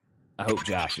break. I hope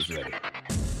Josh is ready.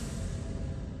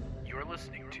 You're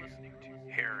listening to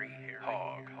Harry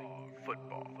Hog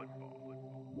Football.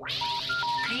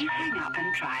 Please hang up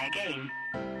and try again.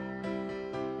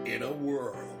 In a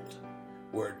world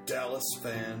where Dallas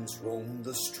fans roam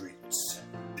the streets,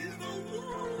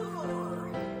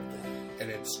 and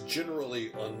it's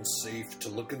generally unsafe to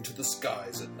look into the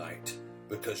skies at night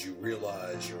because you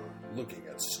realize you're looking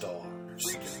at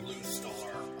stars.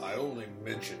 I only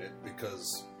mention it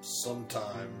because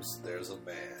sometimes there's a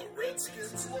man. The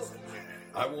Redskins love a man.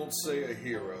 I won't say a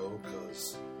hero,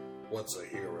 because what's a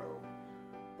hero?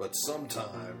 But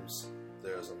sometimes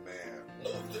there's a man.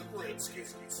 Love the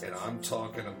Redskins. And I'm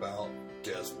talking about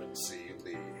Desmond C.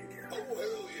 Lee. Oh,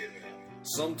 hell yeah.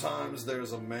 Sometimes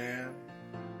there's a man.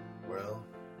 Well,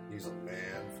 he's a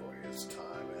man for his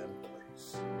time and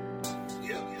place.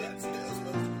 Yep, that's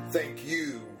Desmond. Thank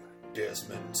you,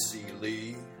 Desmond C.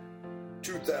 Lee,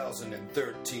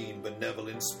 2013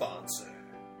 benevolent sponsor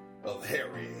of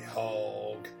Harry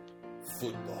Hog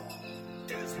Football.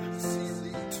 Desmond C.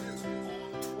 Lee 2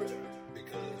 on Twitter,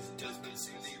 because Desmond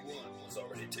C. Lee 1 was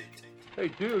already taken. Hey,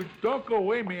 dude, don't go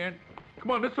away, man.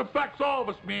 Come on, this affects all of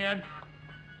us, man.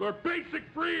 They're basic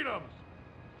freedoms.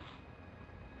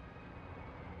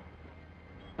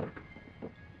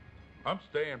 I'm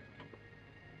staying.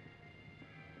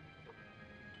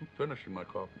 I'm finishing my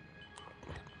coffee.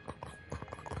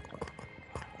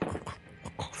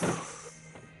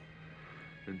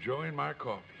 Enjoying my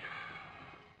coffee.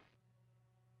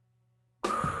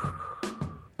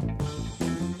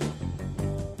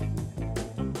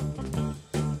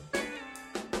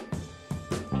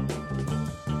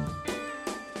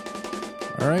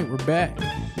 All right, we're back.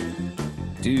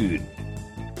 Dude,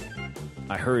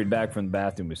 I hurried back from the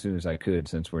bathroom as soon as I could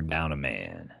since we're down a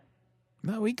man.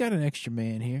 No, we got an extra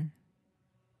man here.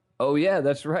 Oh, yeah,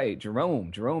 that's right.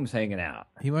 Jerome's hanging out.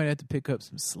 He might have to pick up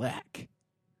some slack.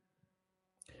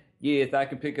 Yeah, if I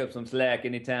can pick up some slack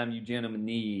anytime you gentlemen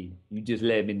need, you just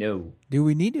let me know. Do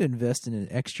we need to invest in an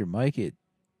extra mic at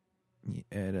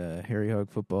Harry Hog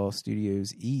Football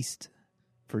Studios East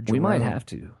for Jerome? We might have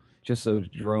to, just so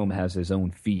Jerome has his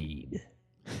own feed.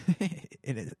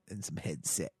 and some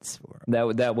headsets for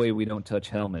him. That way we don't touch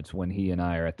helmets when he and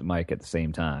I are at the mic at the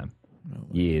same time. Oh,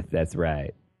 yeah, that's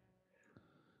right.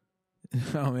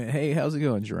 Oh, man. Hey, how's it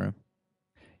going, Jerome?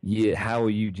 Yeah, how are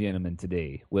you gentlemen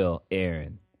today? Well,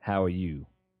 Aaron, how are you?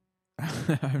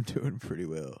 I'm doing pretty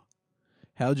well.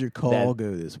 How'd your call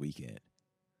go this weekend?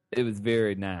 It was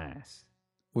very nice.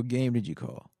 What game did you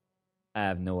call? I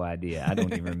have no idea. I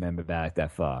don't even remember back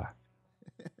that far.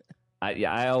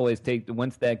 I always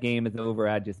once that game is over,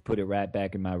 I just put it right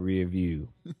back in my rear view.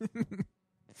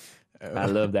 I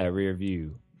love that rear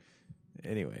view.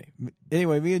 Anyway,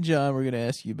 me and John, we're going to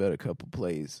ask you about a couple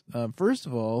plays. First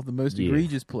of all, the most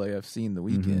egregious play I've seen the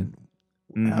weekend.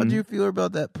 How did you feel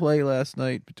about that play last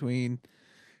night between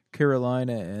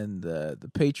Carolina and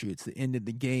the Patriots that ended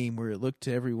the game, where it looked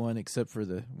to everyone except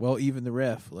for even the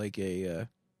ref, like a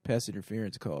pass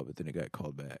interference call, but then it got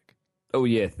called back? Oh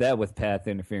yes, that was pass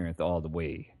interference all the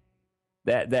way.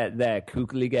 That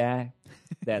Kuechly guy,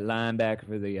 that linebacker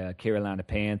for the Carolina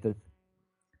Panthers,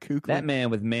 that man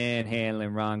was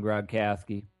manhandling Ron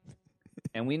Gronkowski.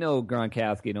 And we know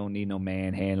Gronkowski don't need no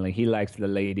manhandling. He likes the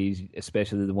ladies,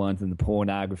 especially the ones in the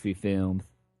pornography films.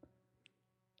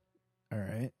 All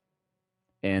right.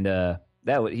 And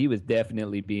he was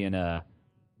definitely being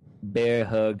bear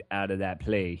hugged out of that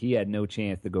play. He had no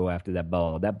chance to go after that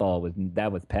ball.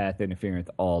 That was pass interference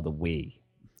all the way.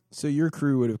 So your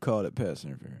crew would have called it pass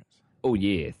interference? Oh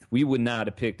yes, we would not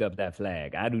have picked up that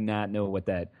flag. I do not know what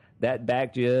that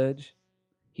back judge.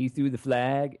 He threw the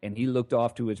flag and he looked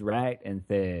off to his right and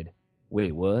said,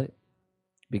 "Wait, what?"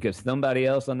 Because somebody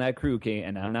else on that crew came,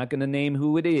 and I'm not going to name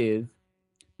who it is,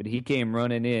 but he came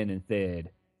running in and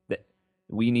said that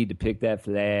we need to pick that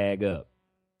flag up.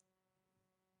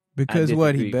 Because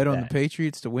what, he bet on the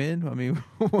Patriots to win? I mean,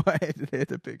 why did they have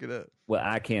to pick it up? Well,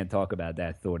 I can't talk about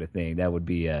that sort of thing. That would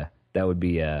be how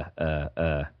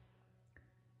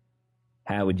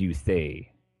would you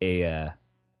say, a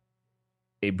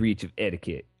breach of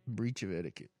etiquette. Breach of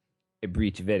etiquette. A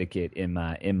breach of etiquette in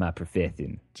my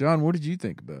profession. John, what did you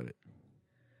think about it?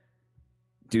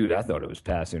 Dude, I thought it was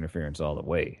pass interference all the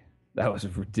way. That was a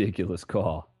ridiculous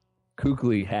call.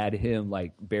 Kuechly had him,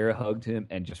 like, bear hugged him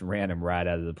and just ran him right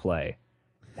out of the play.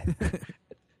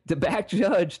 The back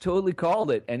judge totally called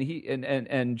it,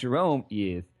 and Jerome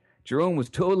was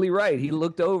totally right. He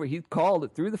looked over, he called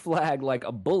it, threw the flag like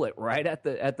a bullet right at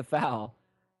the foul,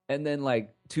 and then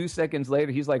like 2 seconds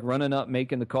later, he's like running up,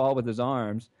 making the call with his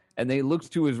arms, and then he looks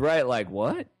to his right like,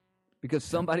 what? Because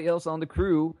somebody else on the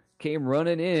crew came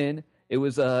running in. It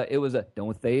was a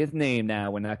don't say his name now.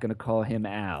 We're not going to call him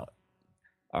out.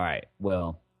 All right.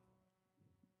 Well,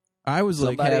 I was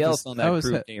somebody like else on that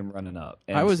crew came running up.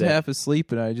 I was half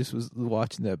asleep, and I just was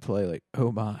watching that play like,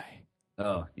 oh my.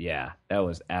 Oh yeah, that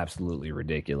was absolutely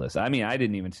ridiculous. I mean, I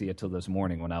didn't even see it till this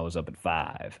morning when I was up at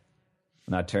 5.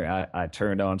 And I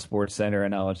turned on SportsCenter,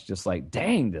 and I was just like,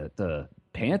 dang, the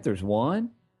Panthers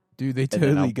won. Dude, they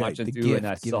totally got the gift. And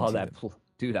I saw that.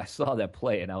 Dude, I saw that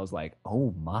play, and I was like,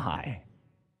 oh my,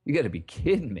 you got to be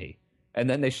kidding me. And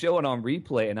then they show it on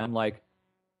replay, and I'm like,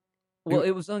 well,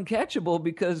 it was uncatchable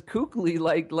because Kuechly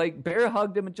like bear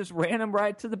hugged him and just ran him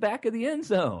right to the back of the end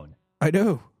zone. I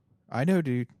know,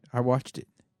 dude. I watched it.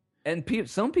 And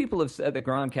some people have said that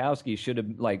Gronkowski should have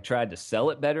like tried to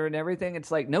sell it better and everything. It's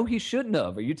like, no, he shouldn't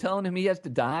have. Are you telling him he has to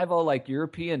dive all like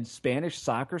European Spanish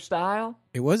soccer style?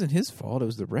 It wasn't his fault. It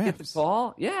was the refs. Get the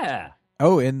ball? Yeah.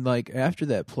 Oh, and like after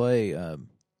that play, that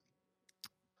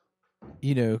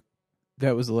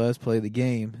was the last play of the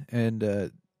game,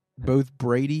 and both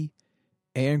Brady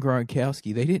and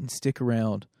Gronkowski, they didn't stick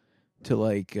around to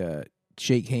like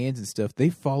shake hands and stuff. They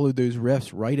followed those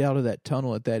refs right out of that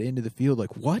tunnel at that end of the field.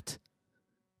 Like, what?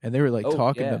 And they were like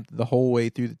talking to them the whole way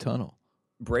through the tunnel.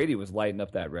 Brady was lighting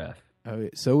up that ref. Oh,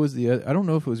 so was the other. I don't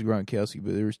know if it was Gronkowski,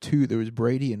 but there was two. There was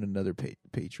Brady and another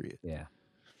Patriot. Yeah.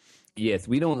 Yes,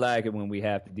 we don't like it when we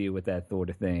have to deal with that sort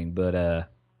of thing. But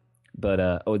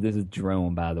this is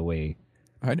Jerome, by the way.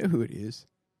 I know who it is.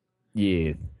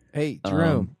 Yeah. Hey,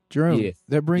 Jerome. Yes.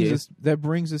 That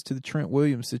brings us to the Trent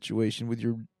Williams situation with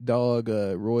your dog,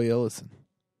 Roy Ellison.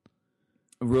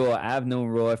 Roy, I've known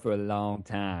Roy for a long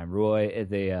time. Roy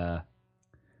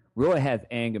has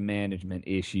anger management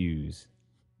issues,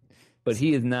 but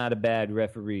he is not a bad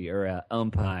referee or an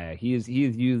umpire. He is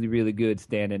usually really good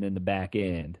standing in the back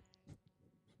end.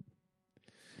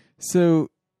 So,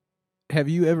 have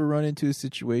you ever run into a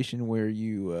situation where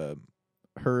you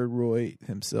heard Roy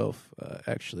himself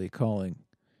actually calling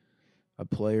a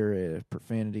player a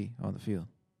profanity on the field?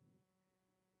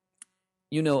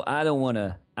 You know, I don't want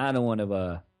to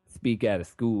speak out of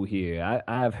school here.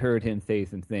 I've heard him say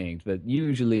some things, but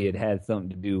usually it has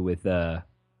something to do with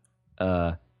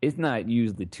it's not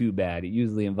usually too bad. It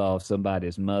usually involves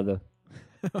somebody's mother.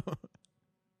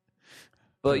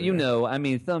 But I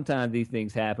mean, sometimes these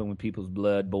things happen when people's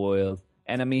blood boils.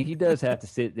 And I mean, he does have to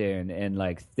sit there and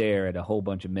like stare at a whole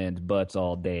bunch of men's butts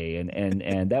all day,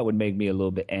 and that would make me a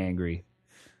little bit angry,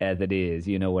 as it is.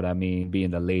 You know what I mean? Being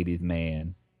the ladies'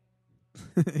 man.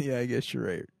 Yeah, I guess you're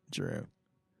right, Jerome.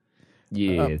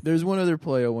 Yeah. There's one other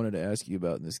play I wanted to ask you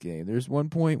about in this game. There's one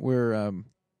point where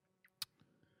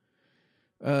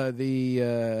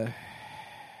who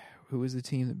was the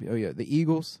team? The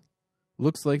Eagles.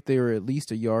 Looks like they were at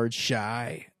least a yard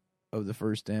shy of the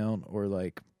first down, or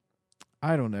like,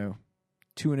 I don't know,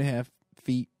 2.5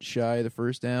 feet shy of the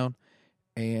first down,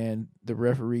 and the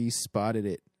referee spotted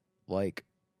it like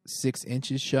 6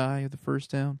 inches shy of the first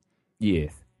down.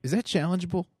 Yes. Is that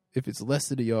challengeable? If it's less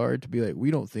than a yard, to be like, we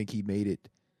don't think he made it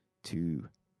to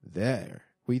there.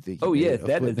 We think. Oh made yes, it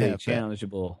that foot is and a half back.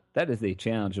 challengeable. That is a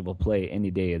challengeable play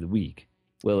any day of the week,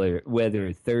 whether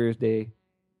it's Thursday,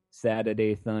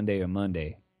 Saturday, Sunday, or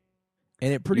Monday.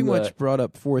 And it pretty You, much brought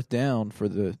up fourth down for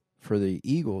the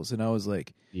Eagles, and I was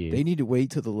like, Yeah. they need to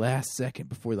wait till the last second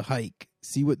before the hike,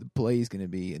 see what the play is going to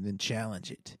be, and then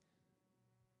challenge it.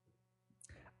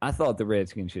 I thought the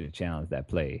Redskins should have challenged that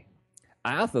play.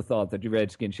 I also thought that the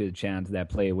Redskins should have challenged that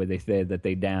play where they said that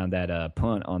they downed that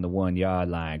punt on the 1 yard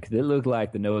line, because it looked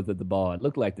like the nose of the ball. It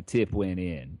looked like the tip went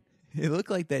in. It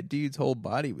looked like that dude's whole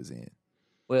body was in.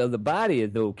 Well, the body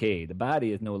is okay. The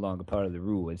body is no longer part of the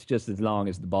rule. It's just as long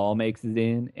as the ball makes it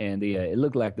in, and it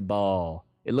looked like the ball.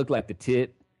 It looked like the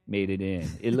tip made it in.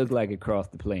 It looked like it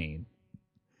crossed the plane.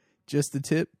 Just the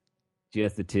tip?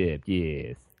 Just the tip,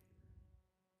 yes.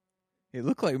 It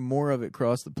looked like more of it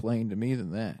crossed the plane to me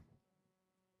than that.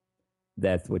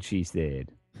 That's what she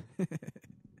said.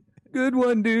 Good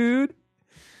one, dude.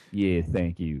 Yeah,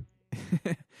 thank you.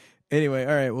 Anyway,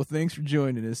 all right. Well, thanks for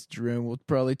joining us, Jerome. We'll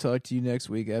probably talk to you next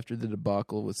week after the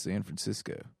debacle with San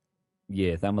Francisco.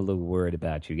 Yes, I'm a little worried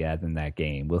about you guys in that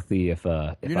game. We'll see if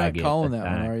You're I not get calling a that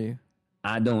sign. one, are you?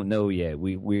 I don't know yet.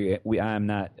 I'm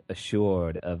not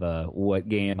assured of what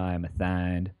game I am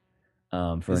assigned.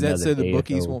 For Does that another say the day or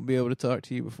bookies so. won't be able to talk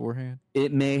to you beforehand?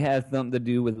 It may have something to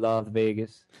do with Las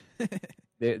Vegas.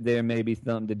 there may be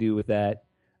something to do with that,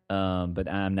 but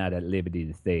I'm not at liberty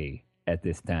to say at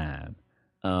this time.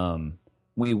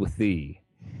 We will see.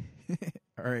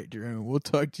 All right, Jerome. We'll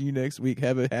talk to you next week.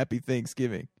 Have a happy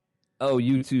Thanksgiving. Oh,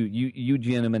 you too. You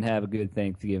gentlemen have a good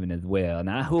Thanksgiving as well, and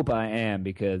I hope I am,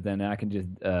 because then I can just.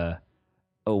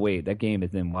 Oh wait, that game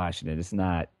is in Washington. It's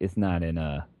not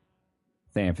in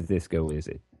San Francisco, is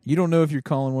it? You don't know if you're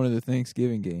calling one of the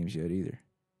Thanksgiving games yet either.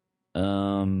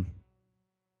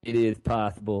 It is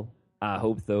possible. I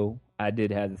hope so. I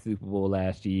did have the Super Bowl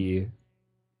last year.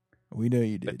 We know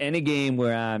you But did. any game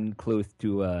where I'm close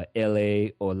to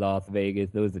L.A. or Las Vegas,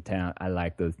 those are towns. I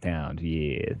like those towns.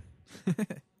 Yes.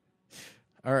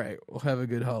 All right. Well, have a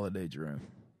good holiday, Jerome.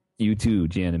 You too,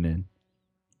 gentlemen.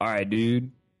 All right,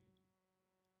 dude.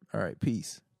 All right.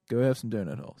 Peace. Go have some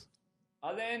donut holes.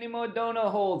 Are there any more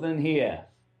donut holes in here?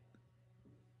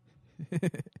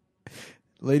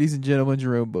 Ladies and gentlemen,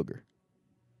 Jerome Booger,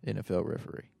 NFL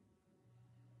referee.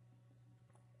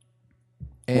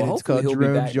 And Well, it's hopefully called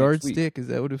he'll be back Jerome's next Yardstick. Is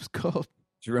that what it was called?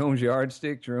 Jerome's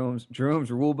Yardstick, Jerome's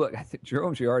rule book. I think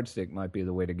Jerome's Yardstick might be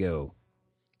the way to go.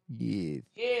 Yeah.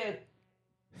 Yeah.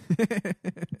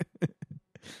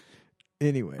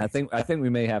 Anyway. I think we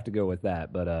may have to go with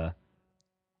that, but I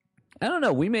don't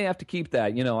know. We may have to keep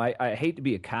that. You know, I hate to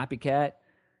be a copycat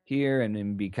here and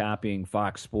then be copying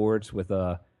Fox Sports with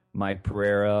Mike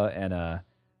Pereira and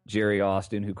Jerry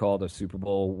Austin, who called a Super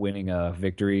Bowl winning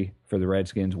victory for the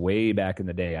Redskins way back in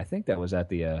the day. I think that was at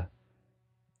the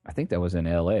I think that was in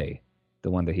L.A., the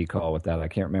one that he called with that. I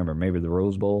can't remember. Maybe the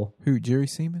Rose Bowl. Who, Jerry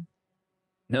Seaman?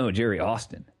 No, Jerry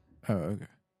Austin. Oh, okay.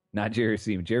 Not Jerry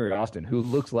Seaman. Jerry Austin, who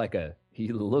looks like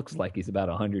he's about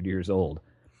 100 years old.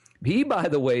 He, by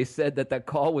the way, said that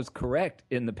call was correct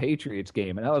in the Patriots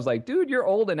game. And I was like, dude, you're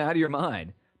old and out of your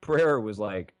mind. Pereira was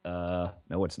like, no,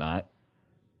 it's not.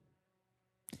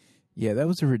 Yeah, that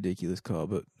was a ridiculous call,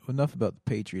 but enough about the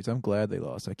Patriots. I'm glad they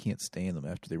lost. I can't stand them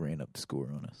after they ran up the score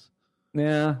on us.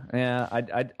 Yeah.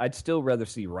 I'd still rather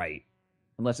see right,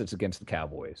 unless it's against the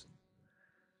Cowboys.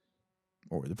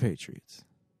 Or the Patriots.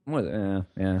 Well,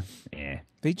 yeah.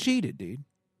 They cheated, dude.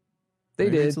 They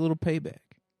did. It's a little payback.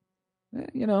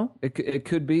 You know, it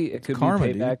could be karma,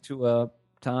 payback to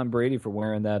Tom Brady for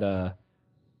wearing that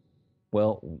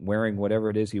wearing whatever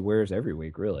it is he wears every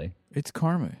week, really. It's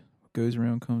karma. What goes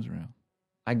around comes around.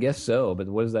 I guess so, but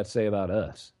what does that say about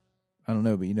us? I don't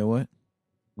know, but you know what?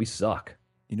 We suck.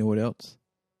 You know what else?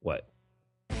 What?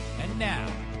 And now,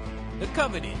 the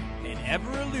coveted and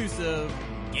ever-elusive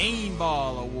Game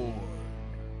Ball Award.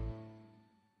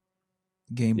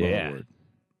 Game Ball Yeah. Award.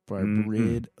 By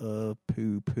Bread of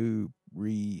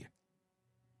Poo-Poo-Ree.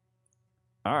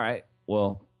 All right.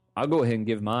 Well, I'll go ahead and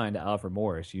give mine to Alfred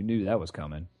Morris. You knew that was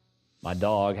coming. My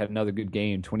dog had another good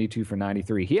game, 22 for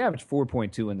 93. He averaged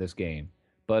 4.2 in this game,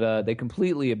 But they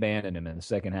completely abandoned him in the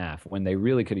second half when they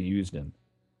really could have used him.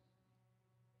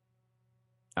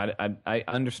 I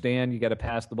understand you got to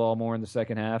pass the ball more in the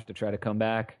second half to try to come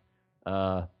back,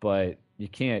 but you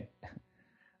can't.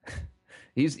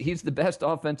 He's the best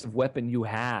offensive weapon you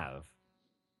have,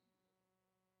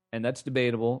 and that's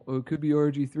debatable. It could be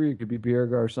RG3, it could be Pierre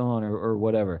Garçon, or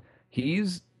whatever.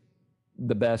 He's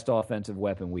the best offensive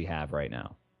weapon we have right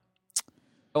now.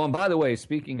 Oh, and by the way,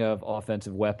 speaking of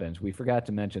offensive weapons, we forgot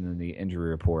to mention in the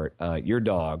injury report, your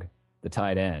dog, the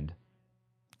tight end,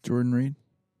 Jordan Reed.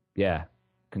 Yeah,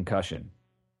 concussion.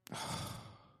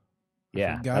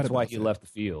 Yeah, that's why he left the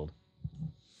field.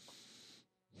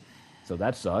 So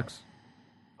that sucks.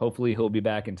 Hopefully he'll be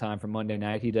back in time for Monday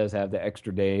night. He does have the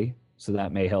extra day, so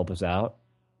that may help us out.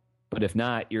 But if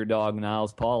not, your dog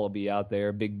Niles Paul will be out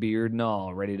there, big beard and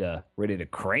all, ready to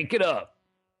crank it up.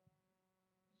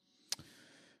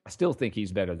 I still think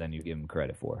he's better than you give him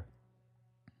credit for.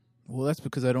 Well, that's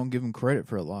because I don't give him credit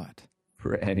for a lot.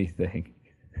 For anything.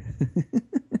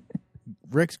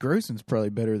 Rex Grossen's probably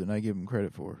better than I give him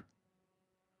credit for.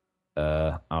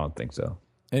 I don't think so.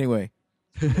 Anyway.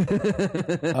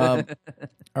 All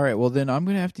right, well then I'm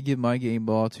going to have to give my game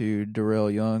ball to Darrell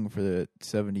Young for the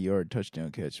 70-yard touchdown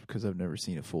catch because I've never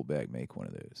seen a fullback make one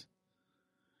of those.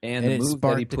 And the move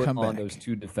that he put on those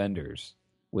two defenders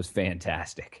was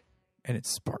fantastic. And it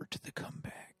sparked the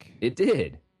comeback. It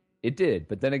did.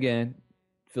 But then again,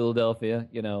 Philadelphia,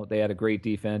 they had a great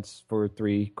defense for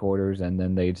 3 quarters, and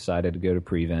then they decided to go to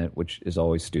prevent, which is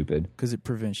always stupid. Because it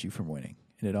prevents you from winning,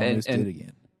 and it almost did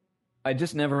again. I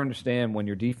just never understand when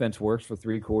your defense works for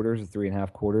 3 quarters or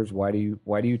 3.5 quarters. Why do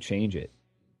you change it?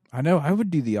 I know. I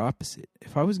would do the opposite.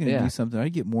 If I was going to do something,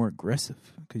 I'd get more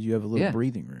aggressive because you have a little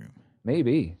breathing room.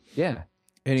 Maybe. Yeah.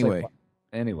 Anyway.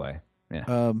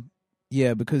 Yeah.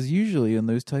 Yeah, because usually in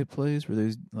those type plays where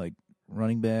those like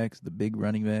running backs, the big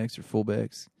running backs or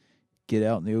fullbacks get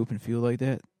out in the open field like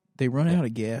that, they run out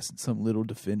of gas and some little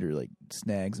defender like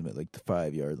snags them at like the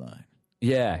 5-yard line.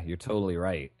 Yeah, you're totally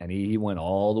right. And he went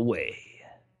all the way.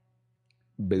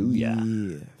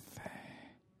 Booyah. Yeah.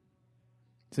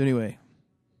 So anyway,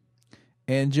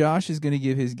 and Josh is going to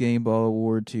give his game ball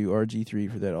award to RG3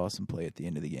 for that awesome play at the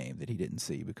end of the game that he didn't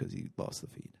see because he lost the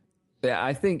feed. Yeah,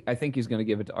 I think he's going to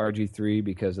give it to RG3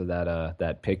 because of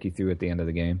that pick he threw at the end of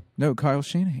the game. No, Kyle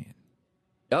Shanahan.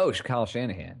 Oh, Kyle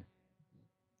Shanahan.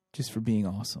 Just for being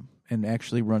awesome and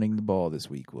actually running the ball this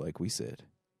week, like we said.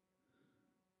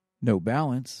 No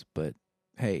balance, but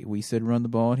hey, we said run the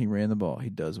ball, and he ran the ball. He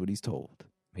does what he's told.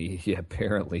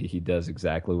 Apparently he does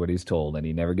exactly what he's told, and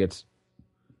he never gets...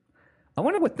 I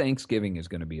wonder what Thanksgiving is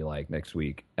going to be like next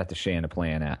week at the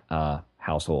Shanaplan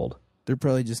household. They're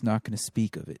probably just not going to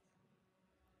speak of it.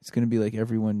 It's going to be like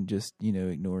everyone just,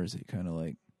 ignores it, kind of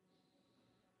like,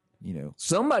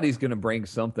 Somebody's going to bring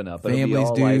something up.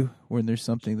 Families do when there's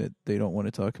something that they don't want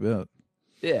to talk about.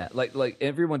 Yeah, like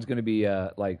everyone's going to be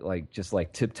just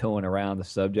tiptoeing around the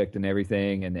subject and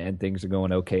everything, and things are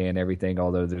going okay and everything,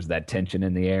 although there's that tension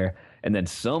in the air. And then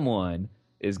someone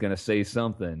is going to say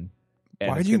something. And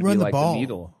why did you run the ball?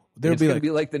 It's going to be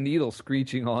like the needle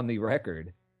screeching on the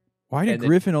record. Why did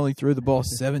Griffin only throw the ball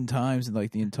 7 times in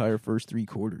like the entire first 3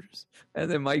 quarters?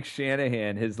 And then Mike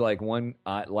Shanahan, his one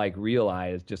real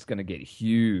eye is just going to get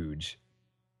huge,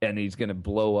 and he's going to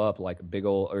blow up like a big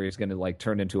old, or he's going to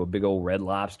turn into a big old Red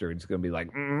Lobster. And it's going to be like,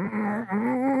 and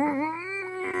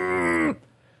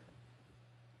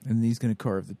then he's going to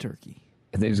carve the turkey.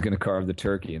 And then he's going to carve the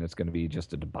turkey, and it's going to be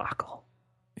just a debacle.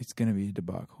 It's going to be a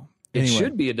debacle. It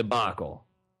should be a debacle.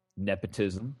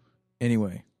 Nepotism.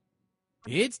 Anyway.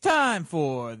 It's time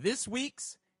for this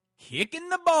week's Kicking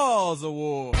the Balls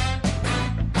Award.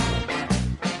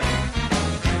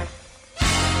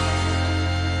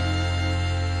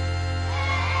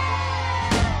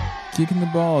 Kicking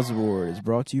the Balls Award is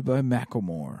brought to you by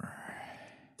Macklemore.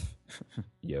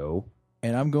 Yo.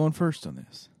 And I'm going first on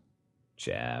this.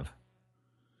 Chav.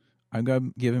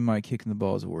 I'm giving my Kicking the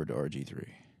Balls Award to RG3.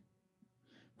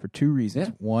 For 2 reasons.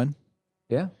 Yeah. 1.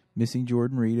 Yeah. Missing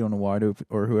Jordan Reed on a wide open,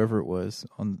 or whoever it was,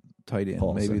 on tight end,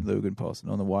 Paulson. maybe Logan Paulson,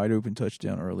 on the wide open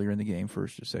touchdown earlier in the game,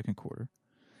 first or second quarter.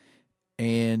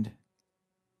 And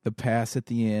the pass at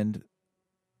the end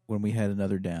when we had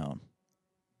another down.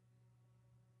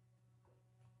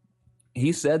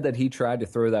 He said that he tried to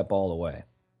throw that ball away.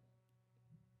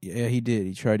 Yeah, he did.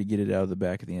 He tried to get it out of the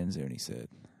back of the end zone, he said.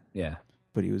 Yeah.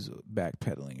 But he was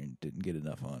backpedaling and didn't get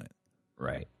enough on it.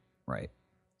 Right.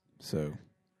 So...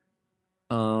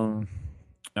 all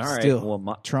right. Still,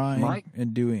 well, trying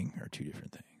and doing are 2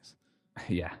 different things.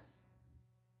 Yeah.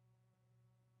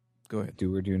 Go ahead.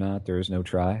 Do or do not. There is no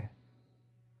try.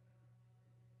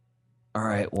 All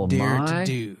right. Well, Dare my to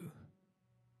do.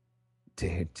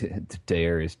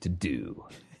 Dare is to do.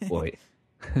 Boy.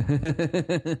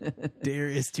 Dare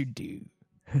is to do.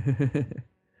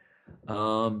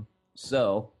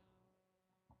 So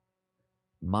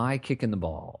my kicking the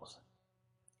balls.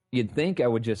 You'd think I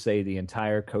would just say the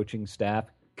entire coaching staff.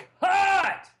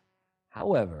 Cut!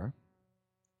 However,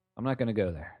 I'm not going to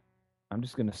go there. I'm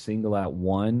just going to single out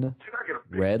one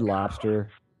Red Lobster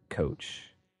coach,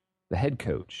 the head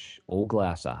coach, Old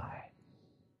Glass Eye,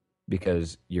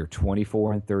 because you're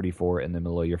 24 and 34 in the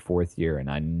middle of your fourth year, and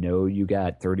I know you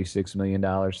got $36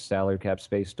 million salary cap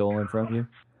space stolen from you,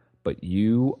 but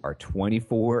you are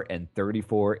 24 and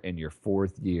 34 in your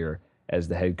fourth year as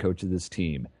the head coach of this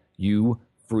team. You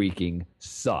freaking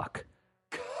suck.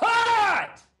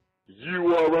 Cut!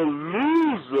 You are a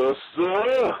loser,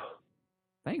 sir.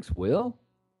 Thanks, Will.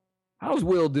 How's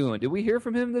Will doing? Did we hear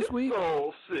from him this week?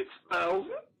 All 6,000.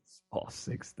 All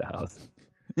 6,000.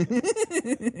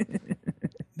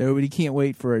 Nobody can't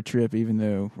wait for our trip, even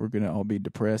though we're going to all be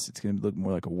depressed. It's going to look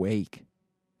more like a wake.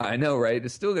 I know, right?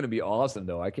 It's still going to be awesome,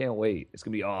 though. I can't wait. It's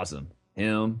going to be awesome.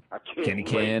 Him, Kenny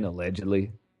Ken,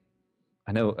 allegedly.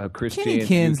 I know Chris Kenny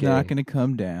Ken's not going to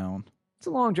come down. It's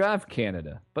a long drive for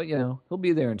Canada, but, you know, he'll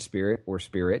be there in spirit or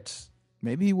spirits.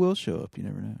 Maybe he will show up. You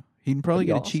never know. He can probably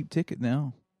get a cheap ticket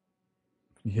now.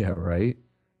 Yeah, right?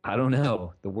 I don't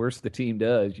know. The worse the team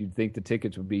does, you'd think the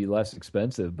tickets would be less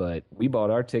expensive, but we bought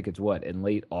our tickets, in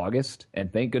late August?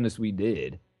 And thank goodness we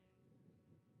did.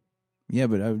 Yeah,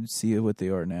 but I would see what they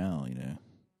are now, you know.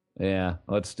 Yeah,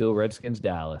 well, it's still Redskins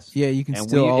Dallas. Yeah, you can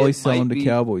still always sell them to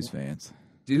Cowboys fans.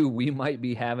 Dude, we might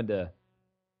be having to...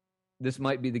 This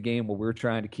might be the game where we're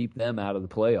trying to keep them out of the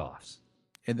playoffs.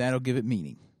 And that'll give it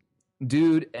meaning.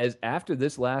 Dude, as after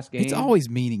this last game... It's always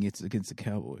meaning it's against the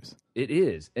Cowboys. It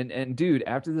is. And dude,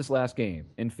 after this last game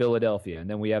in Philadelphia, and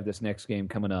then we have this next game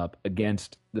coming up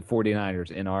against the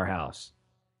 49ers in our house,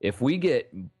 if we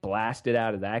get blasted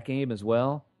out of that game as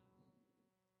well,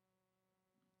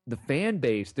 the fan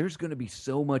base, there's going to be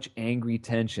so much angry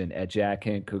tension at Jack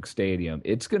Hancock Stadium.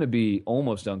 It's going to be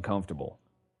almost uncomfortable.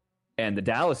 And the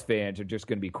Dallas fans are just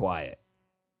going to be quiet.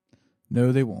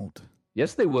 No, they won't.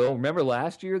 Yes, they will. Remember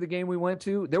last year, the game we went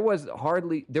to? There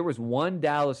was one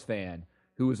Dallas fan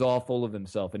who was all full of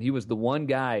himself, and he was the one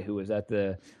guy who was at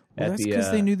the that's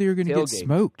because they knew they were going to get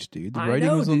smoked, dude. The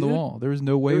writing was on the wall. There was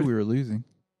no way we were losing.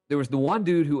 There was the one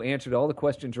dude who answered all the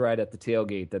questions right at the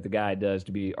tailgate that the guy does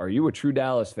to be, are you a true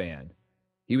Dallas fan?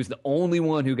 He was the only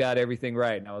one who got everything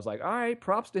right, and I was like, all right,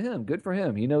 props to him. Good for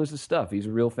him. He knows his stuff. He's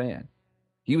a real fan.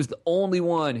 He was the only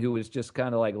one who was just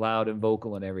kind of like loud and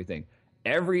vocal and everything.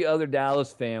 Every other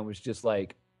Dallas fan was just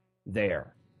like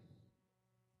there.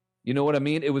 You know what I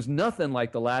mean? It was nothing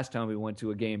like the last time we went to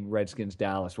a game Redskins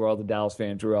Dallas where all the Dallas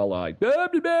fans were all like, how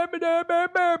about them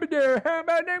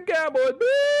Cowboys?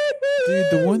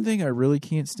 Dude, the one thing I really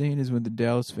can't stand is when the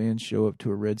Dallas fans show up to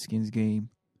a Redskins game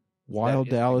while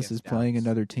Dallas is playing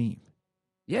another team.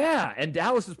 Yeah, and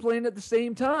Dallas is playing at the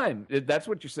same time. That's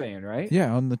what you're saying, right?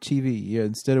 Yeah, on the TV. Yeah,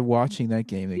 instead of watching that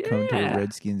game, they come to a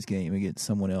Redskins game against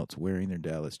someone else wearing their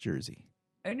Dallas jersey.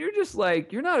 And you're just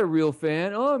like, you're not a real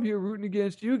fan. Oh, I'm here rooting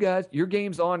against you guys. Your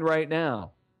game's on right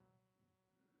now.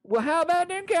 Well, how about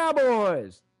them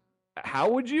Cowboys? How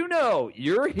would you know?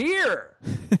 You're here.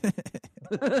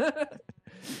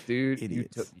 Dude,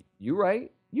 idiots. You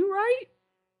right. You right.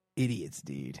 Idiots,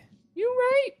 dude. You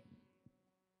right.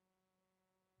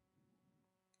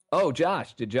 Oh,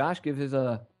 Josh. Did Josh give his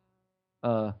game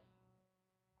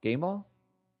ball?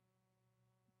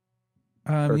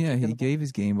 Yeah, he gave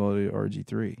his game ball to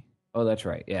RG3. Oh, that's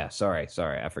right. Yeah, sorry.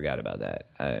 I forgot about that.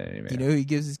 You know who he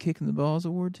gives his kicking the balls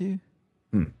award to?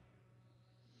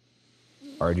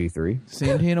 RG3?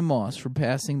 Santana Moss for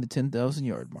passing the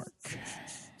 10,000-yard mark.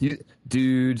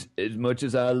 Dudes, as much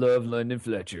as I love London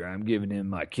Fletcher, I'm giving him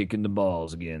my kicking the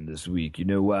balls again this week. You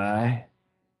know why?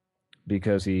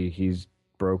 Because he's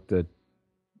broke the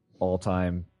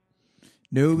all-time...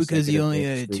 No, because he only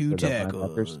had 2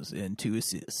 tackles and 2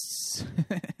 assists.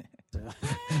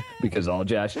 Because all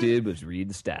Josh did was read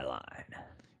the stat line.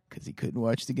 Because he couldn't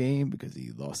watch the game because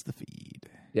he lost the feed.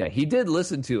 Yeah, he did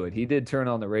listen to it. He did turn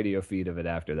on the radio feed of it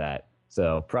after that.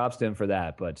 So props to him for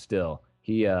that. But still,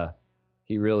 he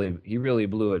really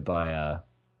blew it by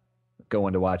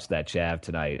going to watch that Chav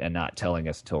tonight and not telling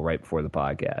us until right before the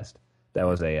podcast. That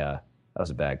was a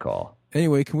bad call.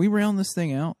 Anyway, can we round this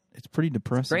thing out? It's pretty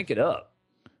depressing. Crank it up.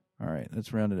 All right,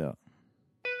 let's round it out.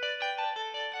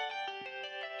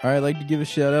 All right, I'd like to give a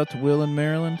shout out to Will in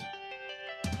Maryland.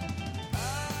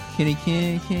 Kenny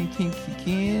Ken.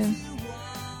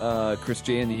 Chris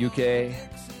J in the UK.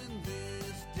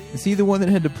 Is he the one that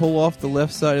had to pull off the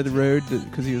left side of the road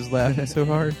because he was laughing so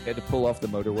hard? He had to pull off the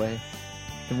motorway.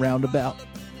 The roundabout.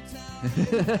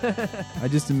 I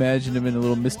just imagined him in a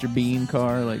little Mr. Bean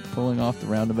car, like pulling off the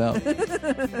roundabout.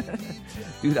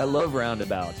 Dude, I love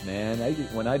roundabouts, man.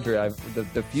 When I drive,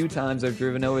 the few times I've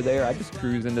driven over there, I just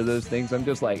cruise into those things. I'm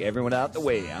just like, everyone out the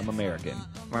way. I'm American.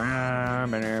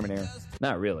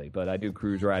 Not really, but I do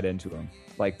cruise right into them.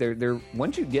 Like they're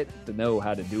once you get to know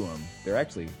how to do them, they're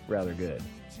actually rather good.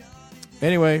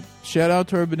 Anyway, shout out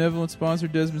to our benevolent sponsor,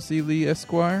 Desmond C. Lee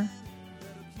Esquire.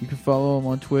 You can follow him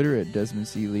on Twitter at Desmond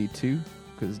C. Lee 2,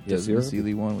 because Desmond C.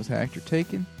 Lee 1 was hacked or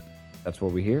taken. That's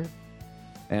what we hear.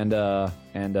 And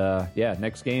yeah,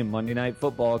 next game, Monday Night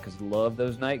Football, because love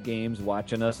those night games,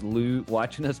 watching us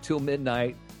till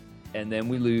midnight, and then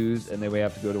we lose, and then we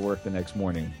have to go to work the next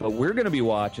morning. But we're going to be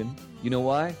watching. You know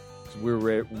why? Because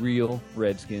we're real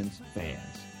Redskins fans.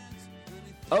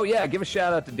 Oh, yeah, give a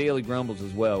shout-out to Daily Grumbles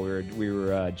as well. We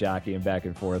were jockeying back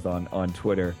and forth on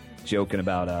Twitter, joking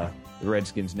about the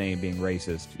Redskins' name being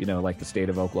racist. You know, like the state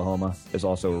of Oklahoma is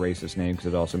also a racist name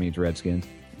because it also means Redskins.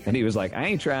 And he was like, I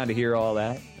ain't trying to hear all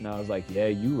that. And I was like, yeah,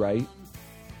 you right.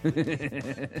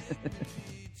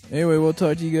 Anyway, we'll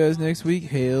talk to you guys next week.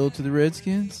 Hail to the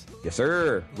Redskins. Yes,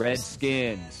 sir.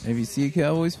 Redskins. If you see a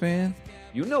Cowboys fan,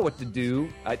 you know what to do.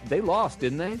 They lost,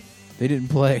 didn't they? They didn't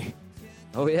play.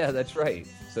 Oh, yeah, that's right.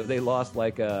 So they lost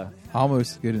like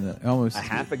almost good in that. Almost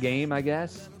half a game, I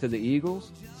guess, to the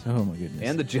Eagles. Oh, my goodness.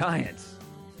 And the Giants.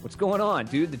 What's going on,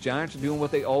 dude? The Giants are doing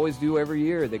what they always do every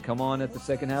year. They come on at the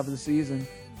second half of the season.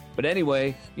 But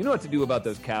anyway, you know what to do about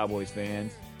those Cowboys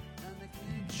fans.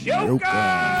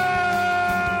 Joker!